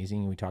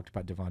amazing. We talked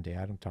about Devontae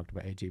Adams, talked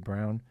about A.J.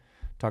 Brown,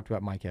 talked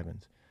about Mike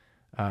Evans.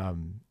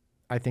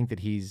 I think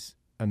that he's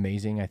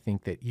amazing. I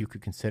think that you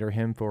could consider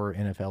him for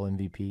NFL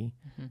MVP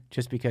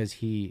just because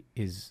he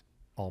is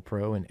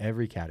all-pro in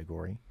every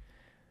category.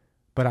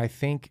 But I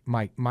think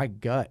my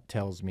gut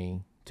tells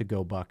me to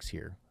go Bucs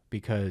here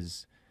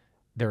because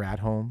they're at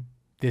home.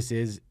 This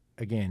is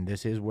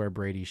where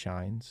Brady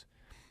shines.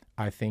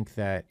 I think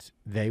that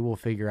they will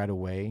figure out a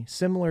way,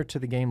 similar to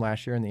the game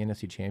last year in the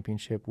NFC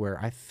Championship, where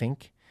I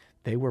think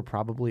they were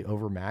probably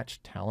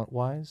overmatched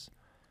talent-wise,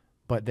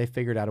 but they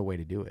figured out a way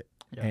to do it.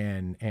 Yeah.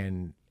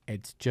 And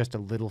it's just a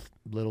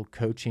little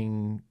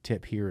coaching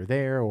tip here or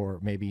there, or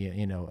maybe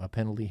a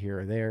penalty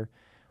here or there.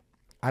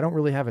 I don't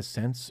really have a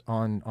sense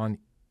on.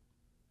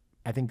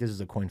 I think this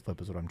is a coin flip,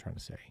 is what I'm trying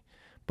to say.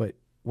 But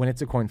when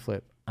it's a coin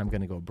flip, I'm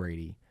going to go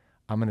Brady.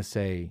 I'm going to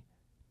say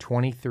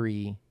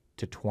 23-20,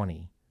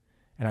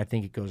 and I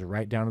think it goes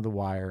right down to the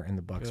wire, and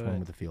the Bucs win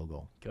with a field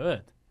goal.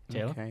 Good,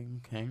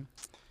 Jalen. Okay.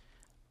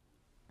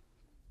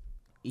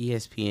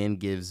 ESPN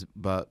gives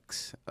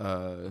Bucs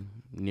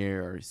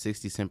near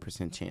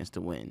 67% chance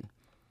to win,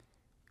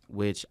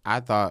 which I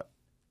thought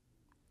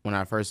when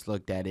I first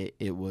looked at it,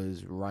 it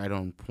was right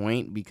on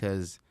point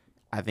because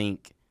I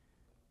think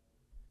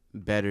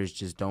bettors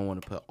just don't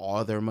want to put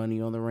all their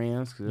money on the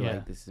Rams because they're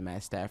like, this is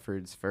Matt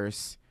Stafford's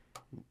first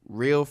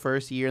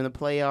year in the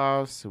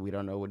playoffs, so we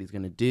don't know what he's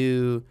going to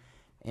do,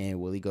 and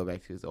will he go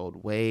back to his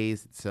old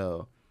ways?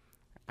 So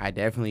I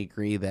definitely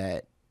agree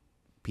that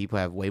people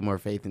have way more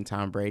faith in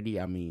Tom Brady.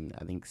 I mean,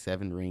 I think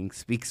 7 rings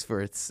speaks for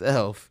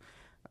itself.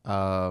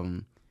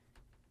 But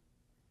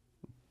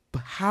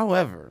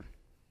however,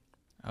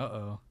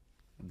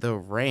 the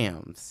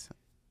Rams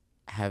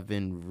have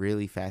been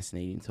really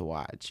fascinating to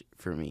watch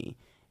for me.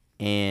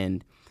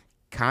 And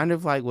kind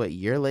of like what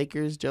your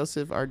Lakers,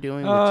 Joseph, are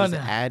doing with just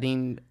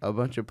adding a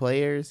bunch of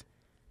players,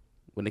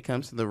 when it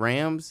comes to the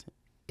Rams,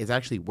 it's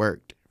actually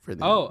worked for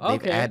them. Oh,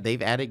 okay.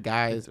 They've added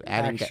guys.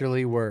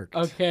 Actually worked.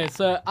 Okay,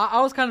 so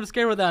I was kind of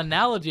scared with that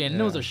analogy, and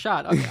it was a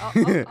shot.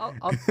 Okay,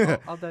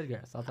 I'll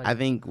digress. I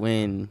think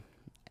when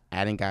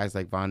adding guys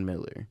like Von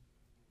Miller,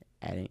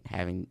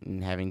 having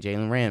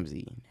Jalen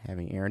Ramsey,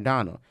 having Aaron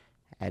Donald,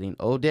 adding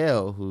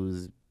Odell,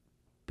 who's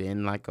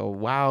been like a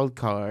wild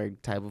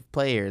card type of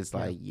player. It's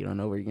like you don't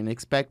know what you're going to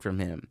expect from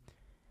him.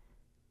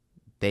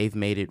 They've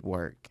made it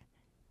work.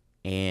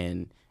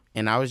 And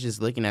I was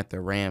just looking at the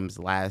Rams'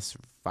 last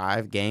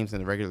 5 games in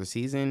the regular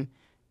season.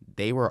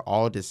 They were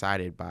all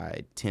decided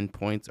by 10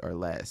 points or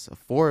less.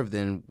 4 of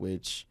them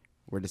which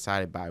were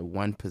decided by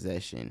 1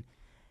 possession.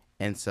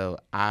 And so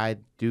I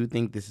do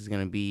think this is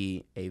going to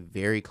be a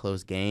very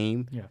close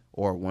game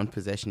or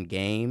 1-possession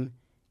game.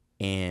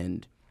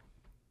 And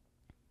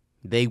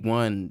they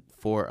won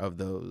 4 of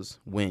those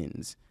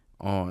wins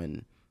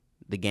on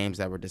the games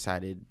that were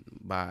decided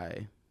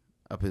by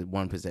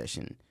 1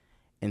 possession.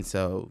 And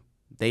so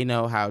they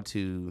know how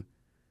to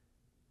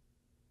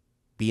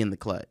be in the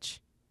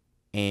clutch.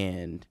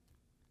 And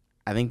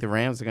I think the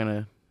Rams are going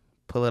to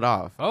pull it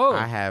off. Oh.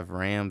 I have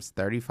Rams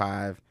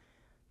 35-32.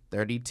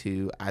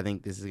 I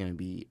think this is going to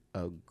be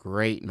a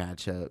great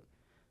matchup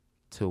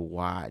to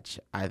watch.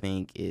 I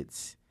think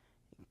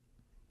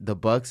the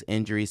Bucs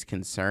injuries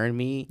concern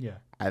me. Yeah.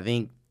 I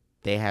think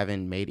they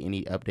haven't made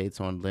any updates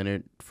on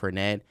Leonard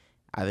Fournette.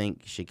 I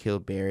think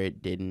Shaquille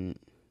Barrett didn't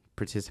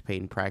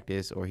participate in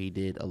practice, or he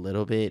did a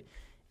little bit.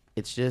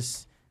 It's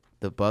just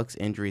the Bucs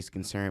injuries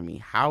concern me.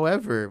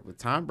 However, with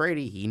Tom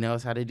Brady, he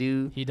knows how to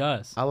do He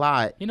does. a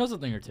lot He knows a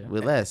thing or two.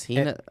 with less.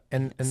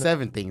 And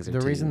seven things or the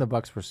two. reason the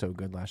Bucs were so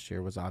good last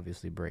year was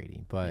obviously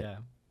Brady, but Yeah.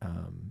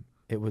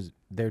 it was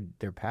their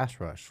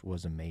pass rush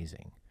was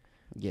amazing.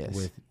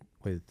 Yes.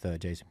 With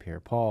Jason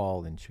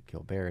Pierre-Paul and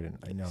Shaquille Barrett,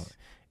 and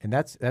and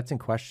that's in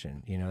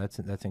question.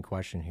 That's in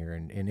question here.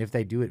 And if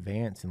they do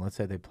advance, and let's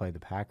say they play the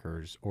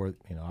Packers, or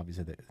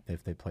obviously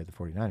if they play the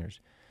 49ers,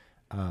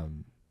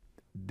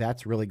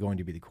 that's really going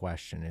to be the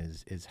question: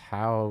 is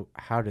how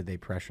did they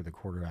pressure the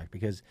quarterback?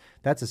 Because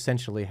that's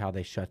essentially how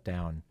they shut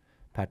down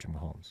Patrick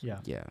Mahomes. Yeah.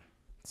 Yeah.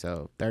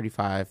 So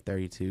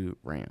 35-32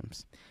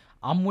 Rams.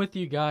 I'm with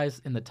you guys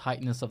in the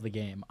tightness of the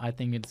game. I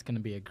think it's going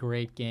to be a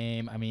great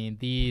game. I mean,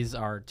 these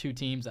are two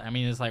teams. I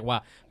mean, it's like,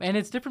 wow. And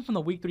it's different from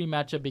the Week 3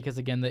 matchup because,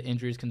 again, the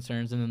injuries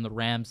concerns and then the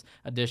Rams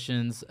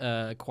additions,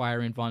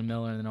 acquiring Von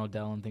Miller and then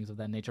Odell and things of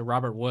that nature.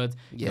 Robert Woods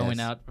going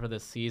out for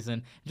the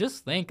season.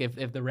 Just think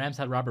if the Rams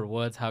had Robert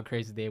Woods, how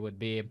crazy they would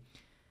be.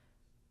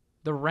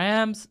 The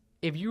Rams,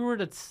 if you were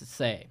to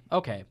say,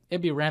 okay,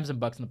 it'd be Rams and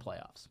Bucks in the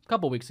playoffs a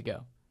couple weeks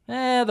ago.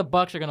 The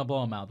Bucks are going to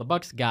blow them out. The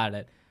Bucks got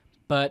it.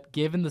 But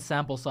given the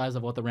sample size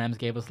of what the Rams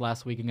gave us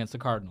last week against the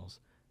Cardinals,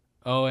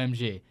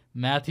 OMG,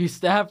 Matthew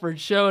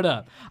Stafford showed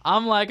up.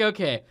 I'm like,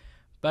 okay.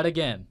 But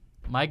again,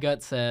 my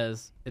gut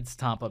says it's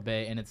Tampa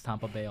Bay, and it's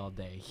Tampa Bay all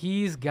day.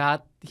 He's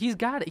got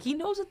it. He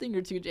knows a thing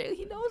or two, Jay.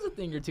 He knows a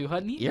thing or two,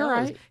 Hutton. He knows.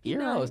 Right. He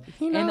knows. Right.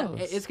 He knows.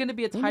 And it's going to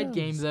be a tight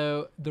game,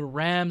 though. The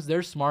Rams,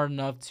 they're smart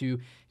enough to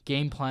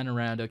game plan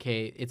around,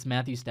 okay, it's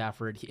Matthew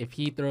Stafford. If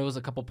he throws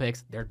a couple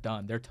picks, they're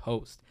done. They're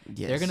toast.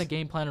 Yes. They're going to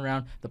game plan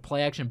around the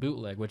play-action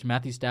bootleg, which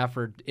Matthew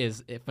Stafford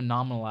is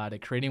phenomenal at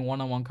it, creating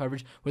one-on-one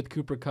coverage with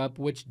Cooper Kupp,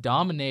 which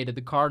dominated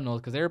the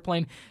Cardinals because they were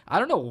playing – I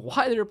don't know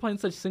why they were playing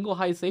such single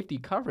high safety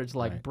coverage.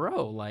 Like, right.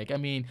 Bro, like, I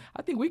mean,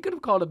 I think we could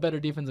have called a better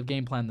defensive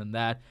game plan than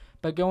that.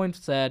 But going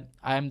said,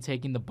 I'm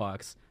taking the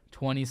Bucs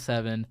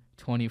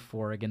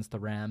 27-24 against the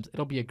Rams.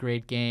 It'll be a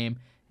great game.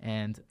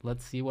 And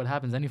let's see what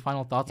happens. Any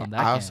final thoughts on that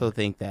game? I also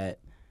think that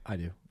I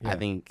do. Yeah. I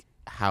think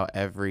how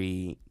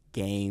every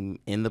game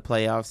in the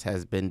playoffs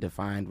has been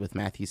defined with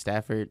Matthew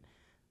Stafford,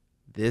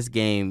 this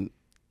game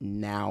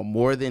now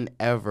more than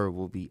ever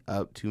will be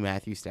up to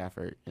Matthew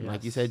Stafford. And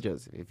like you said,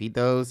 Joseph, if he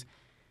throws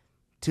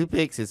 2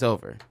 picks, it's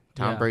over.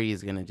 Tom Brady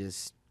is going to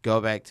just go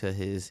back to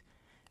his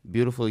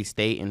beautiful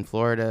estate in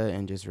Florida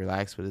and just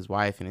relax with his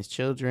wife and his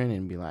children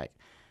and be like,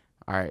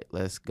 all right,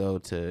 let's go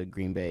to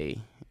Green Bay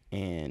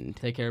and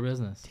take care of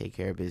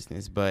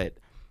business. But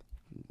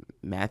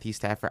Matthew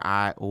Stafford,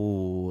 I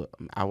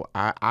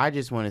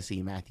just want to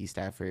see Matthew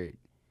Stafford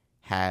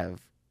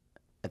have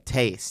a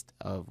taste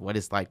of what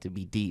it's like to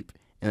be deep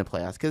in the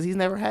playoffs because he's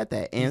never had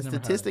that. And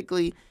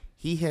statistically,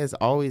 he has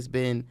always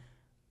been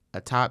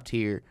a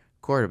top-tier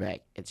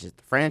quarterback. It's just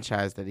the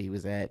franchise that he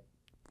was at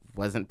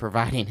wasn't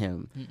providing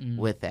him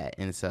with that.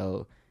 And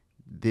so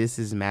this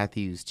is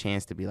Matthew's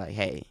chance to be like,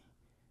 hey,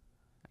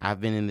 I've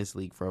been in this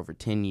league for over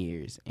 10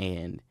 years,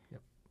 and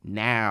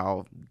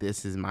now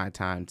this is my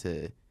time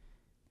to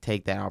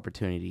take that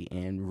opportunity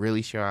and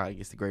really show out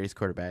against the greatest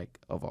quarterback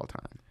of all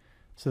time.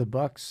 So the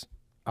Bucs,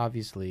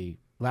 obviously,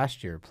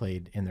 last year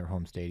played in their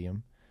home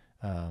stadium,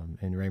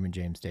 in Raymond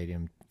James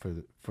Stadium,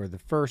 for the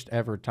first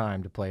ever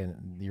time to play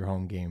in your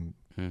home game,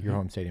 your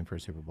home stadium for a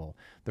Super Bowl.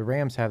 The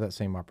Rams have that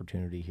same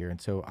opportunity here,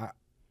 and so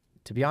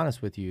to be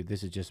honest with you,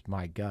 this is just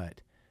my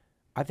gut.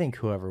 I think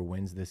whoever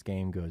wins this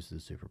game goes to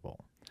the Super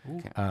Bowl.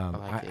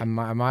 Okay.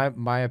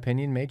 My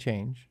opinion may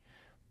change,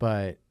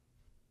 but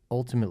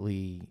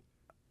ultimately,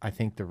 I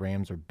think the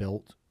Rams are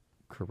built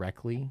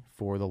correctly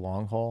for the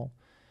long haul.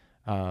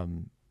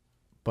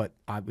 But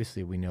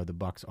obviously, we know the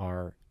Bucs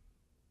are.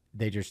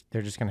 They're just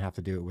going to have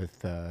to do it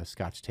with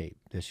Scotch tape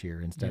this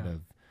year instead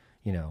of,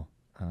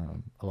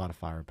 a lot of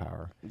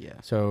firepower.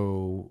 Yeah.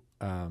 So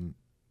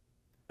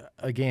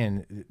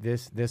again,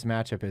 this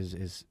matchup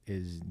is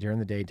during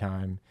the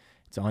daytime.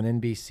 It's on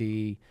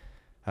NBC.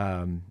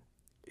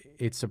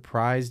 It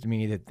surprised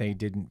me that they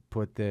didn't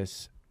put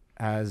this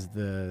as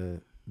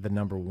the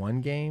number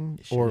 1 game,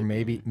 or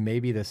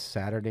maybe the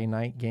Saturday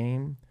night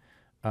game.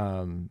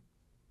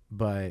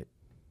 But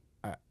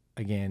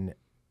again,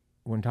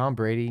 when Tom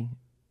Brady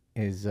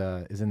is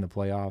in the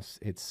playoffs,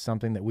 it's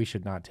something that we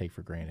should not take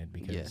for granted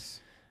because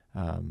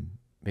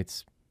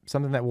it's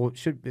something that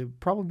should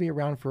probably be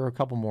around for a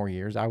couple more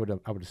years. I would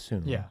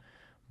assume. Yeah.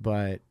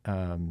 But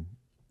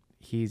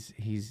he's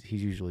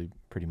usually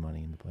pretty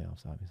money in the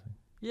playoffs, obviously.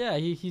 Yeah,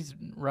 he's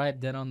right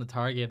dead on the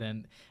target.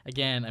 And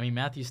again, I mean,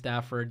 Matthew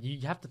Stafford,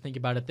 you have to think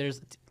about it. There's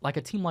like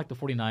a team like the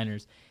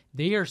 49ers.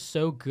 They are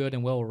so good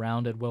and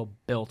well-rounded,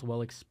 well-built,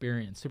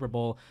 well-experienced Super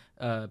Bowl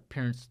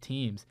appearance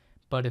teams.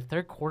 But if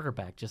their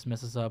quarterback just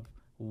messes up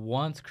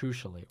once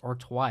crucially or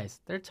twice,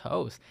 they're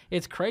toast.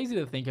 It's crazy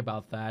to think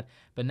about that.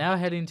 But now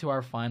heading to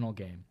our final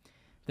game.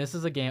 This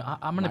is a game.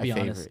 I'm going to be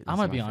honest. I'm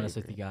going to be honest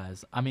with you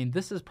guys. I mean,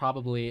 this is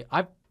probably,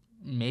 I've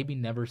maybe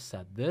never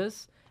said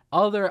this.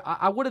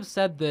 I would have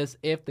said this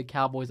if the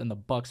Cowboys and the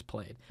Bucks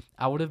played.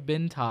 I would have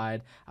been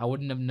tied. I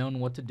wouldn't have known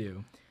what to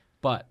do.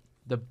 But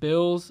the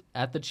Bills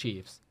at the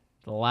Chiefs,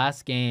 the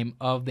last game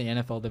of the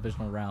NFL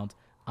divisional round,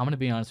 I'm going to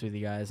be honest with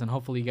you guys, and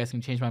hopefully you guys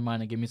can change my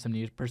mind and give me some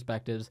new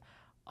perspectives.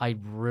 I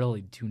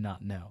really do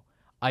not know.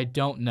 I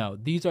don't know.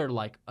 These are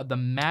like, the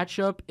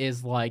matchup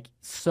is like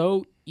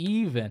so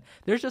even.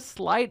 There's just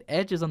slight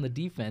edges on the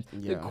defense.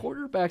 Yeah. The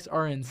quarterbacks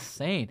are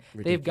insane.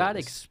 Ridiculous. They've got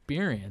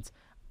experience,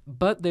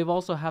 but they've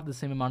also have the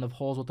same amount of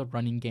holes with the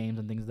running games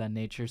and things of that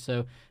nature.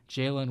 So,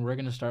 Jalen, we're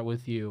going to start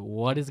with you.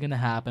 What is going to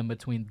happen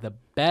between the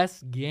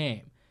best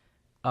game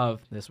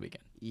of this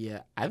weekend?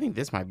 Yeah, I think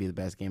this might be the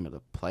best game of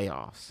the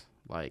playoffs.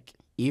 Like,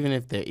 even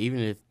if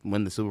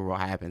when the Super Bowl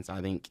happens,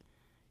 I think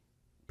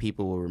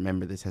people will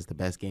remember this as the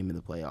best game in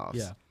the playoffs.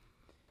 Yeah.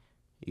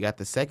 You got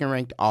the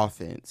second-ranked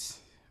offense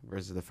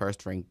versus the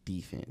first-ranked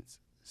defense.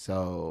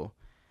 So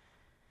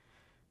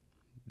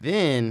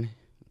then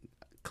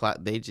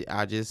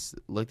I just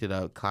looked it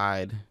up.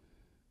 Clyde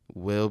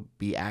will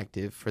be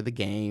active for the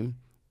game.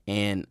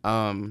 And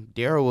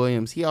Darrell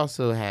Williams, he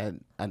also had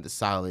a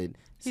solid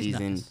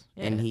season. Nice.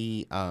 Yeah. And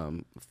he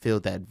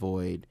filled that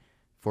void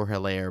for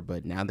Hilaire.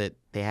 But now that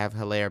they have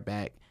Hilaire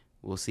back,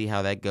 we'll see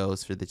how that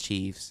goes for the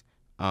Chiefs.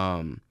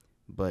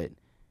 But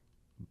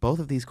both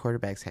of these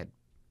quarterbacks had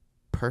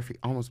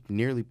almost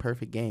nearly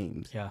perfect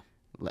games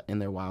in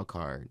their wild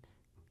card.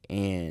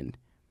 And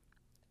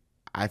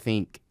I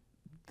think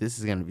this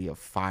is going to be a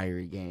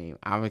fiery game.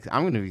 I'm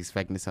going to be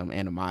expecting some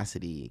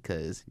animosity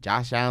because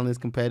Josh Allen is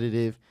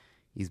competitive.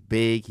 He's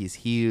big. He's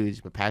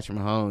huge. But Patrick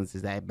Mahomes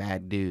is that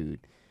bad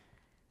dude.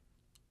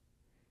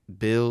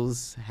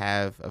 Bills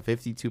have a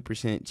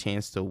 52%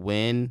 chance to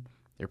win.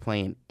 They're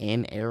playing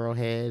in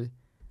Arrowhead.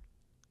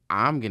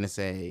 I'm going to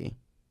say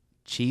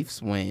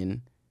Chiefs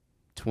win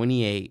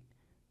 28-21.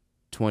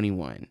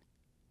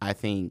 I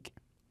think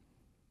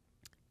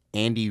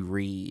Andy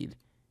Reid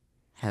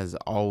has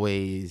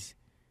always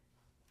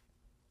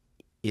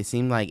 – it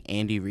seemed like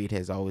Andy Reid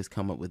has always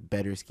come up with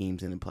better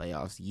schemes in the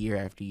playoffs year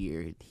after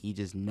year. He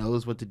just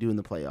knows what to do in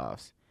the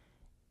playoffs.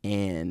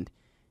 And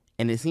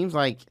it seems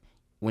like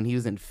when he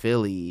was in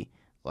Philly,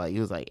 like it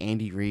was like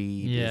Andy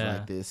Reid is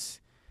like this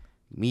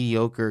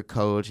mediocre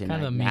coach. And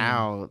like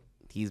now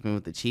he's been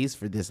with the Chiefs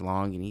for this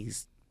long, and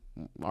he's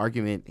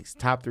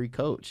top 3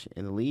 coach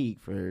in the league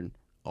for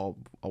a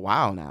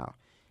while now.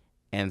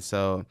 And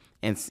so,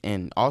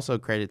 and also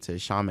credit to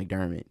Sean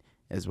McDermott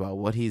as well.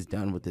 What he's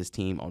done with this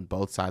team on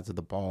both sides of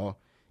the ball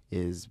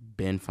has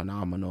been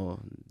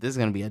phenomenal. This is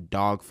going to be a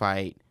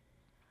dogfight.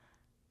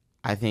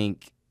 I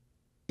think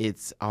I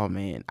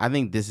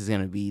think this is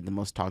going to be the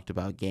most talked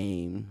about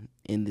game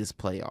in this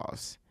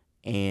playoffs.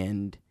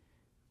 And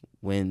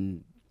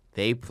when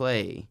they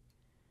play,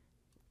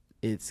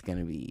 I'm going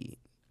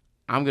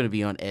to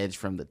be on edge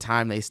from the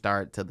time they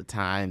start to the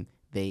time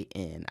they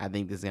end. I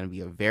think this is going to be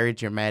a very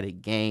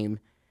dramatic game.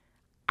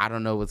 I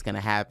don't know what's going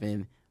to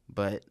happen,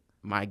 but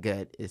my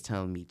gut is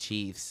telling me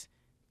Chiefs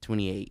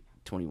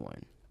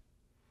 28-21.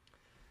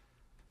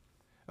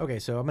 Okay,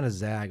 so I'm going to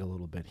zag a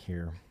little bit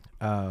here.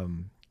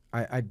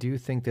 I do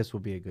think this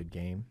will be a good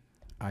game.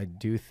 I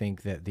do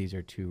think that these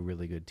are two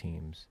really good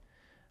teams.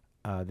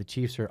 The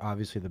Chiefs are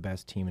obviously the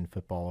best team in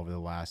football over the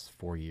last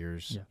 4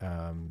 years.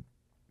 Yeah.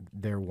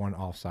 They're one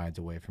offsides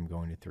away from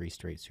going to 3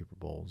 straight Super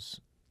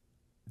Bowls.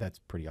 That's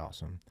pretty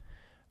awesome.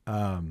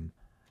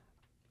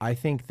 I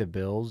think the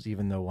Bills,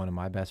 even though one of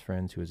my best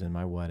friends who was in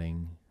my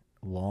wedding,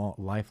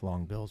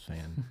 lifelong Bills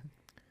fan,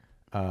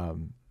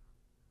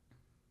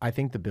 I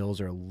think the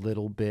Bills are a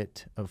little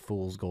bit of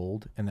fool's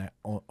gold, and I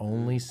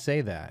only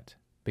say that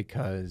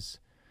because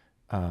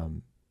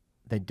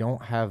they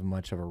don't have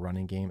much of a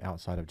running game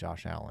outside of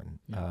Josh Allen.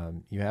 Yeah.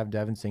 You have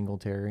Devin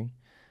Singletary.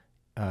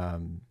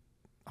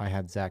 I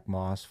had Zach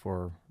Moss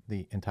for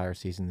the entire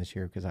season this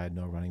year because I had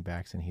no running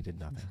backs and he did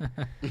nothing.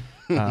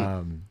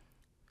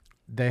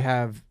 They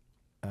have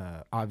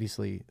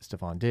obviously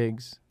Stephon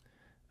Diggs,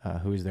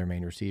 who is their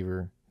main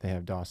receiver. They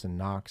have Dawson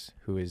Knox,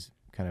 who is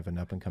kind of an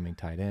up-and-coming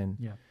tight end.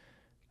 Yeah.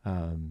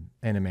 And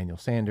Emmanuel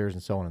Sanders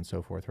and so on and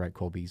so forth, right?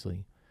 Cole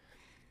Beasley.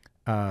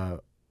 I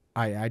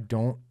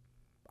don't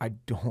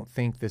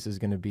think this is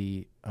going to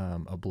be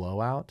a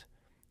blowout,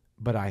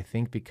 but I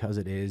think because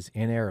it is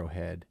in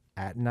Arrowhead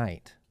at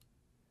night,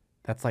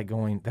 that's like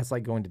going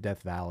to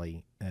Death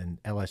Valley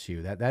and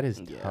LSU. That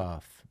is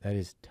tough. That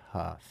is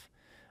tough.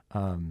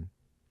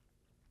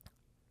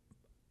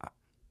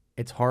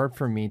 It's hard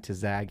for me to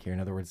zag here. In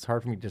other words, it's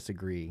hard for me to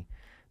disagree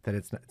that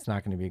it's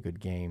not going to be a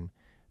good game.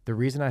 The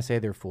reason I say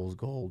they're fool's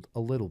gold a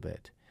little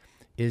bit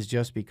is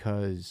just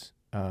because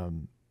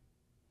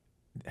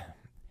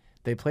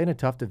they played in a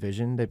tough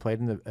division. They played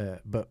in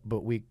the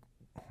but we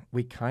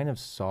kind of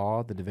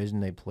saw the division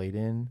they played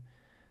in.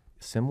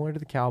 similar to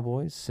the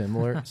Cowboys,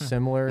 similar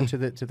to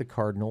the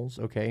Cardinals,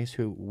 okay,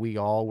 who we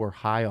all were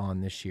high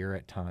on this year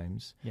at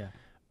times. Yeah.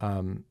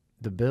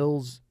 The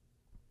Bills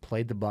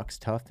played the Bucs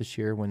tough this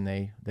year when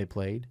they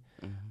played.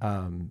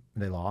 Mm-hmm.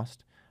 They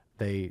lost.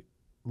 They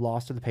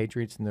lost to the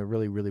Patriots in the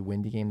really, really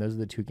windy game. Those are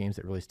the two games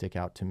that really stick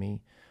out to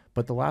me.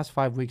 But the last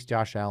 5 weeks,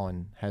 Josh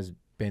Allen has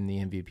been the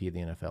MVP of the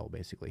NFL,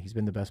 basically. He's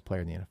been the best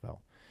player in the NFL.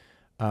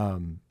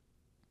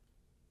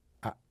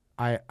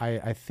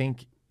 I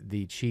think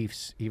the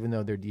Chiefs, even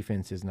though their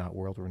defense is not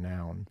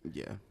world-renowned,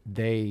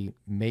 they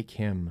make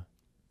him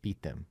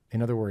beat them.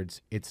 In other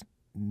words, it's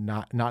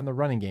not in the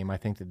running game. I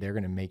think that they're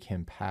going to make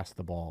him pass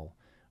the ball,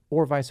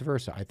 or vice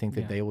versa. I think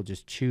that they will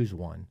just choose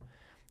one.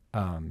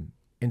 And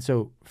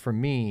so for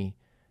me,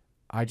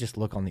 I just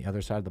look on the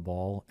other side of the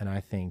ball, and I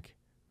think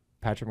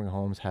Patrick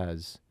Mahomes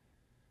has,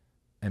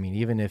 I mean,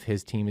 even if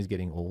his team is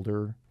getting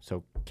older,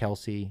 so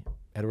Kelsey,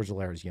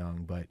 Edwards-Helaire is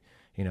young, but,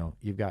 you know,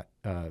 you've got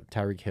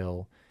Tyreek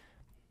Hill.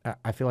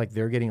 I feel like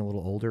they're getting a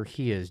little older.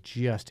 He is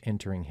just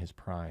entering his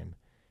prime.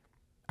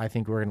 I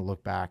think we're going to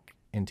look back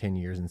in 10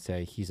 years and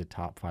say he's a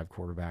top 5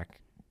 quarterback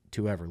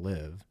to ever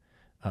live.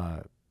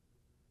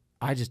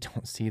 I just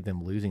don't see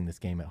them losing this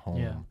game at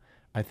home. Yeah.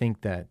 I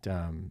think that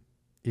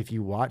if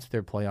you watch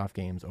their playoff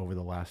games over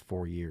the last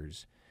 4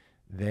 years,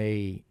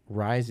 they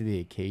rise to the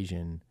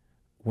occasion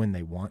when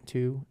they want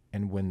to,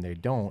 and when they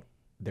don't,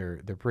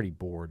 they're pretty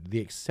bored. The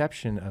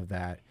exception of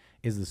that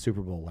is the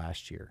Super Bowl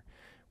last year,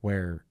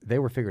 where they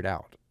were figured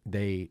out.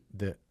 The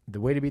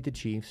way to beat the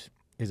Chiefs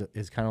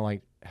is kind of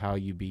like how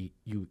you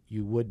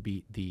would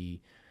beat the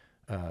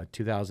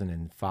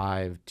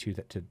 2005 to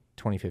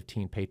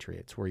 2015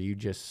 Patriots, where you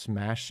just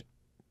smash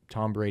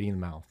Tom Brady in the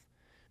mouth,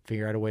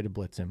 figure out a way to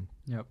blitz him.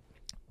 Yep.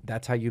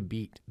 That's how you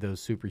beat those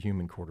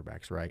superhuman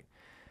quarterbacks, right?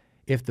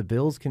 If the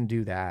Bills can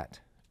do that,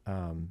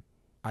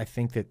 I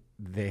think that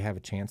they have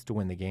a chance to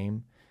win the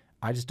game.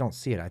 I just don't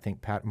see it. I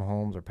think Patrick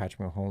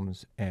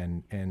Mahomes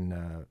and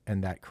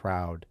that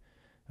crowd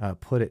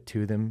put it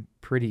to them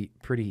pretty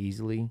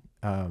easily.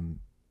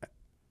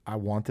 I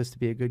want this to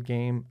be a good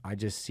game. I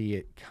just see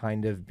it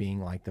kind of being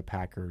like the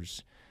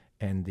Packers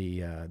and the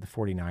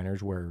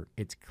 49ers, where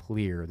it's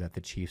clear that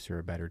the Chiefs are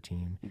a better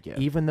team. Yeah.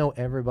 Even though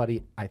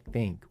everybody, I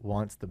think,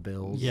 wants the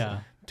Bills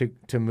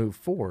to move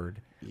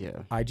forward.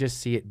 Yeah. I just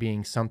see it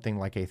being something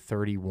like a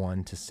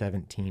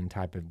 31-17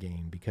 type of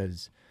game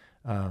because,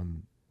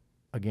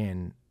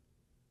 again,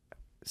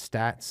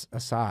 stats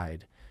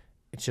aside,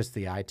 it's just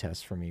the eye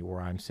test for me where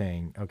I'm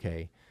saying,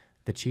 okay,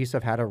 the Chiefs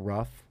have had a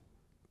rough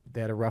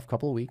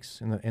couple of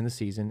weeks in the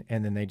season,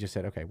 and then they just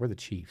said, okay, we're the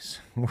Chiefs.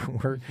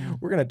 we're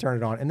going to turn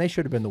it on, and they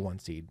should have been the 1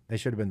 seed.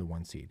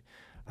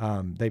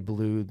 They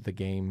blew the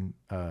game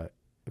a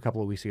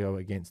couple of weeks ago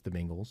against the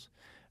Bengals.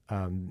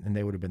 And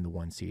they would have been the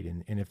 1 seed.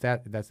 And if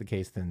that's the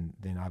case,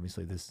 then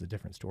obviously this is a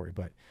different story.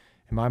 But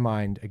in my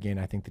mind, again,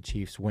 I think the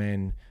Chiefs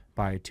win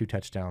by 2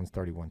 touchdowns,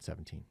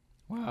 31-17.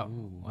 Wow.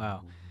 Ooh.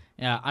 Wow.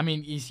 Yeah, I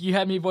mean, you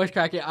had me voice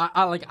cracking.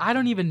 I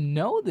don't even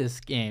know this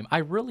game. I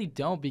really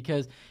don't,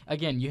 because,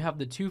 again, you have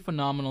the 2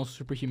 phenomenal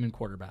superhuman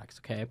quarterbacks,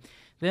 okay?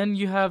 Then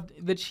you have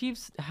the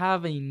Chiefs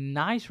have a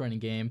nice running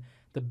game.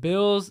 The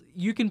Bills,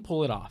 you can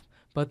pull it off.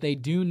 But they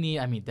do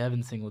need,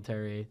 Devin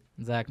Singletary,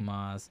 Zach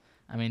Moss.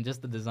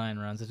 Just the design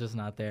runs, it's just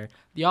not there.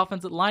 The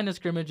offensive line of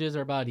scrimmages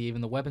are about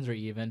even. The weapons are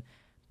even.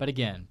 But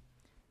again,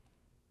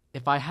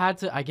 if I had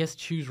to, I guess,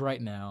 choose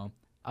right now,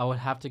 I would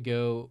have to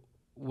go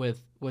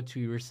with what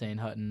you were saying,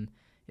 Hutton.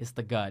 It's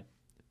the gut.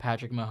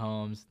 Patrick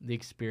Mahomes, the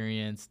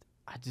experienced.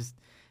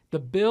 The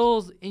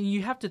Bills, and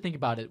you have to think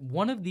about it.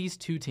 One of these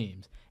 2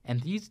 teams,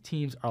 and these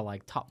teams are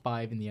like top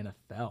 5 in the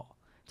NFL,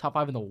 top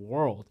 5 in the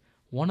world.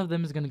 One of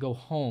them is going to go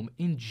home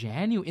in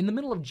the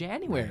middle of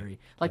January.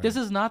 This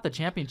is not the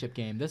championship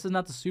game. This is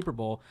not the Super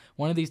Bowl.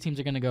 One of these teams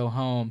are going to go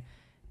home.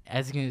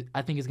 I think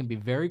it's going to be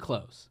very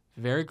close.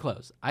 Very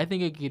close. I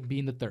think it could be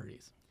in the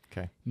 30s.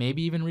 Okay.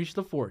 Maybe even reach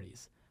the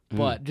 40s.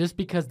 But just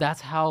because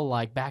that's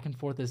how back and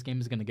forth this game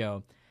is going to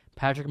go,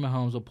 Patrick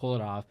Mahomes will pull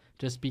it off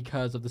just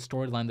because of the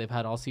storyline they've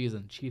had all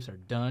season. Chiefs are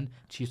done.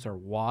 Chiefs are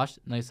washed.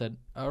 And they said,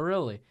 oh,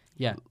 really?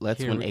 Yeah.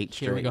 Let's win 8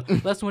 straight. Here we go.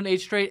 Let's win 8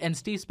 straight. And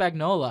Steve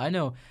Spagnuolo, I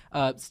know,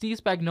 Steve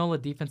Spagnuolo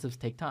defensives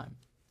take time.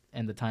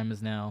 And the time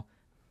is now.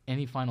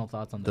 Any final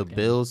thoughts on this game? The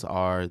Bills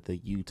are the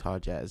Utah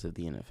Jazz of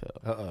the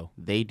NFL. Uh-oh.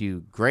 They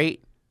do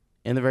great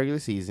in the regular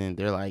season.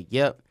 They're like,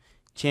 yep,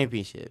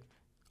 championship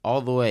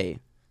all the way.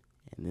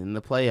 And in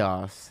the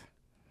playoffs,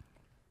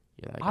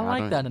 you're like, I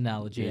like that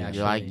analogy,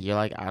 actually. You're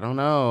like, I don't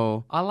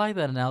know. I like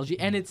that analogy.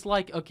 And it's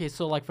like, okay,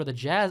 so for the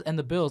Jazz and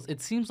the Bills,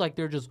 it seems like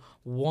they're just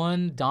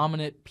one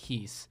dominant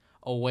piece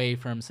away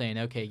from saying,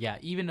 okay, yeah,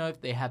 even though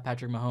if they have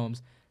Patrick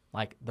Mahomes,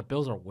 the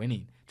Bills are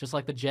winning. Just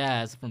like the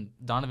Jazz, from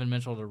Donovan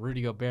Mitchell to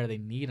Rudy Gobert, they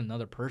need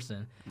another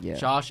person. Yeah.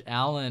 Josh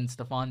Allen,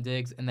 Stephon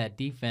Diggs, and that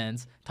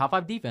defense, top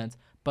 5 defense.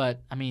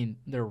 But,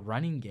 their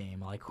running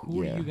game,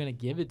 who are you going to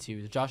give it to?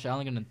 Is Josh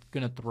Allen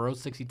going to throw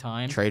 60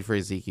 times? Trade for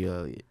Ezekiel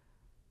Elliott.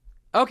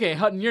 Okay,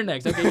 Hutton, you're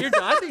next. Okay, you're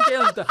done. I think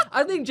Jalen's done.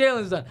 I think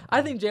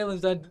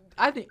Jalen's done.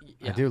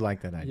 Yeah. I do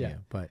like that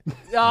idea, but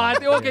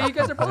Okay, you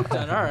guys are both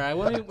done. All right.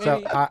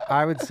 So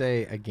I would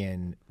say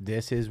again,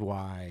 this is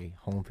why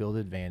home field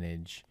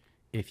advantage,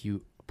 if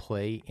you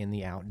play in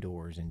the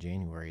outdoors in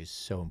January, is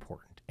so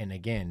important. And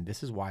again,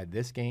 this is why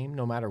this game,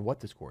 no matter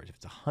what the score is, if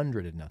it's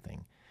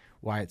 100-0,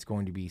 why it's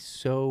going to be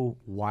so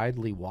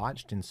widely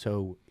watched and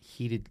so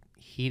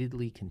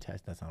heatedly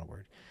contested. That's not a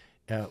word.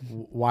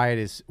 Why it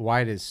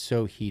is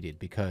so heated,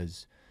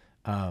 because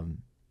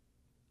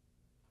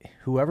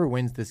whoever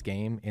wins this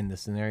game in the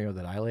scenario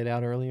that I laid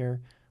out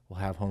earlier will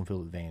have home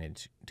field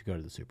advantage to go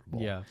to the Super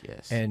Bowl. Yeah.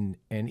 Yes. And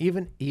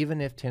even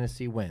if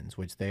Tennessee wins,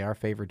 which they are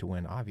favored to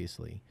win,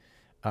 obviously,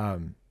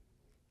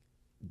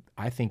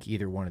 I think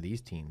either one of these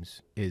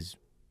teams is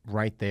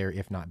right there,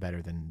 if not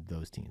better than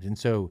those teams. And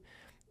so,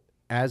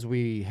 as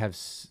we have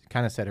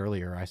kind of said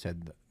earlier, I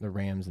said the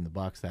Rams and the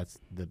Bucs, that's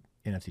the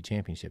NFC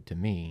Championship to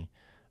me.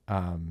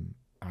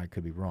 I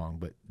could be wrong,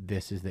 but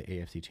this is the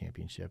AFC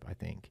Championship, I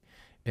think.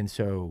 And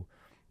so,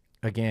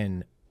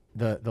 again,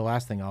 the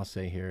last thing I'll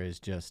say here is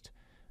just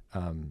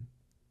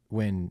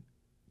when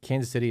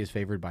Kansas City is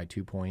favored by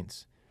 2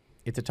 points,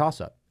 it's a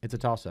toss-up. It's a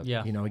toss-up.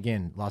 Yeah.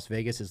 Again, Las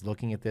Vegas is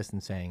looking at this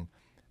and saying,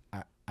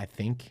 I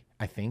think,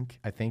 I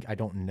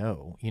don't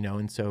know,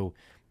 and so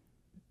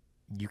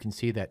you can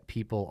see that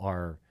people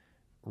are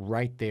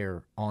right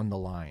there on the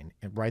line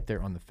and right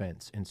there on the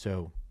fence. And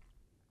so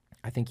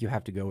I think you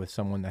have to go with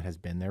someone that has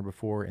been there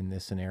before in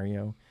this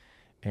scenario.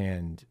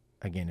 And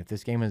again, if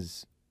this game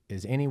is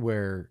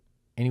anywhere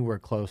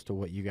close to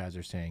what you guys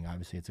are saying,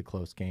 obviously it's a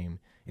close game,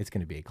 it's going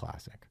to be a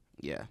classic.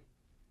 Yeah.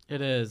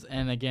 It is.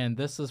 And again,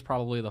 this is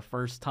probably the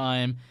first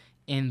time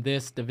in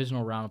this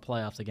divisional round of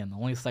playoffs, again, the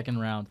only second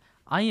round,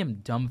 I am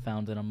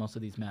dumbfounded on most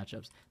of these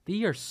matchups.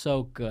 They are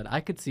so good. I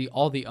could see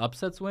all the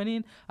upsets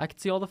winning. I could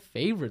see all the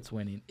favorites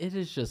winning. It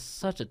is just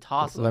such a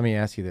toss-up. Let me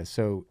ask you this.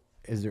 So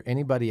is there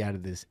anybody out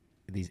of these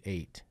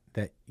 8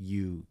 that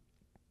you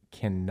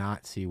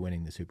cannot see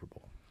winning the Super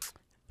Bowl?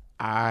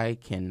 I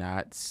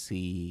cannot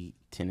see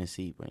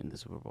Tennessee winning the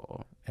Super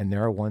Bowl. And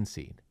they're a 1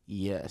 seed.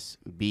 Yes,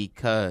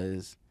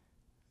 because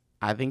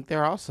I think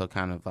they're also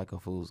kind of like a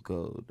fool's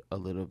gold a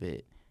little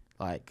bit.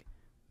 Like,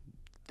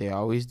 they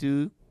always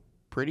do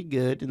pretty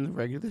good in the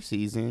regular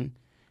season.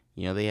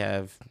 They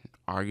have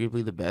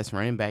arguably the best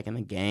running back in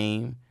the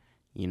game.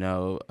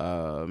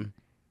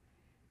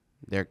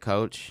 Their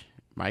coach,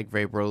 Mike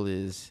Vrabel,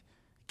 is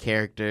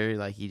character.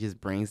 Like, he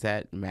just brings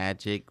that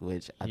magic,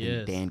 which I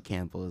think Dan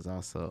Campbell is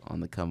also on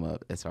the come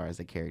up as far as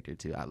a character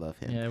too. I love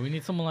him. Yeah, we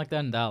need someone like that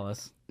in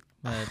Dallas.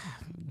 But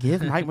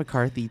Give Mike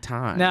McCarthy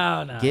time.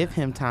 No. Give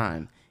him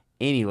time.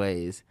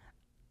 Anyways,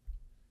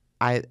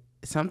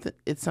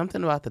 it's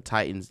something about the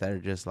Titans that are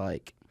just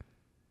like,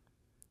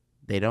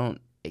 they don't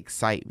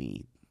excite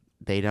me.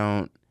 They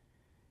don't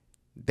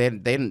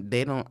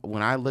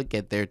when I look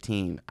at their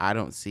team, I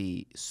don't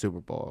see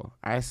Super Bowl.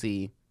 I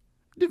see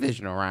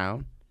divisional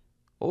round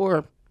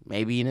or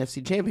maybe an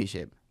NFC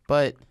Championship.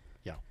 But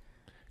yeah,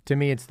 to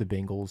me, it's the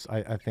Bengals.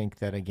 I think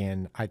that,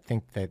 again, I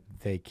think that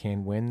they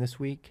can win this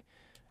week.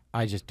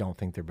 I just don't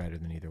think they're better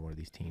than either one of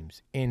these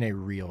teams in a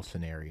real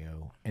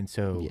scenario. And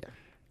so,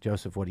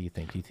 Joseph, what do you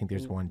think? Do you think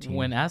there's one team?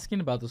 When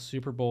asking about the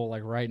Super Bowl,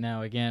 like right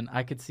now, again,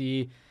 I could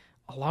see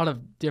a lot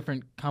of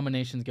different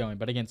combinations going.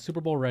 But again,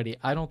 Super Bowl ready.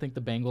 I don't think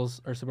the Bengals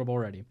are Super Bowl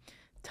ready.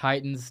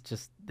 Titans,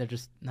 they're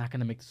just not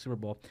going to make the Super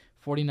Bowl.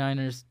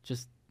 49ers,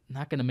 just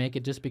not going to make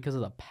it just because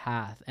of the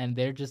path. And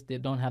they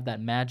don't have that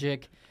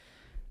magic.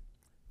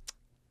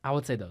 I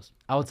would say those.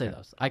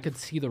 I could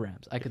see the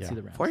Rams. see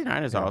the Rams.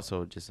 49ers are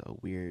also just a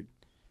weird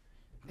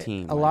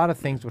team. A lot of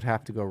things would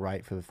have to go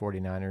right for the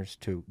 49ers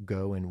to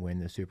go and win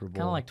the Super Bowl.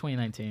 Kind of like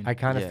 2019. I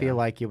kind of feel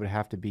like it would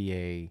have to be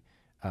a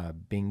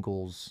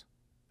Bengals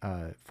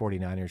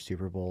 49ers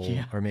Super Bowl,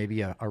 or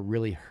maybe a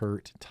really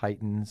hurt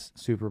Titans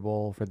Super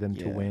Bowl for them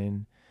to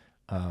win.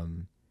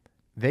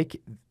 They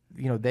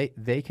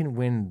can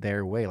win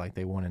their way like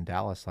they won in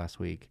Dallas last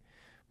week,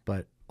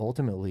 but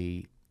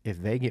ultimately,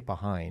 if they get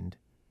behind,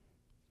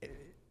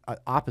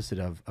 opposite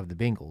of the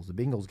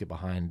Bengals get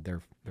behind,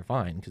 they're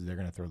fine because they're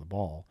going to throw the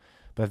ball.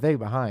 But if they get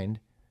behind,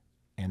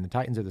 and the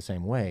Titans are the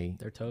same way,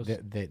 they're toast.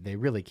 They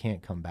really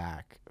can't come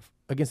back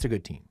against a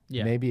good team.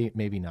 Yeah.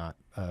 Maybe not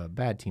a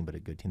bad team, but a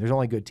good team. There's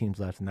only good teams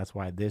left, and that's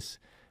why this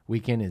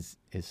weekend is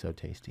so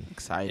tasty.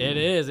 Exciting. It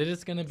is. It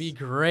is going to be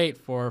great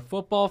for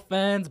football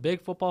fans,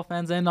 big football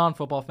fans, and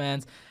non-football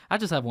fans. I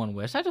just have one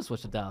wish. I just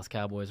wish the Dallas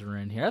Cowboys were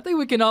in here. I think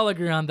we can all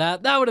agree on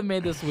that. That would have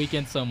made this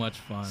weekend so much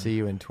fun. See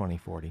you in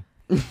 2040.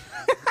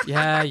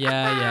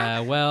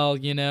 Yeah. Well,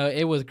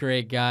 it was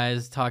great,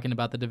 guys, talking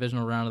about the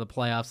divisional round of the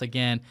playoffs.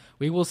 Again,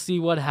 we will see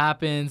what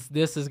happens.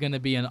 This is going to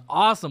be an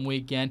awesome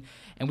weekend,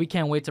 and we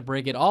can't wait to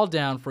break it all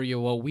down for you,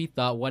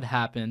 what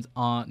happens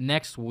on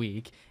next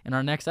week in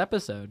our next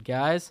episode.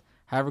 Guys,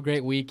 have a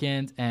great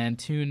weekend, and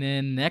tune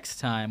in next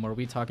time where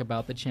we talk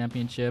about the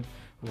championship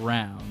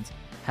round.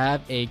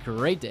 Have a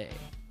great day.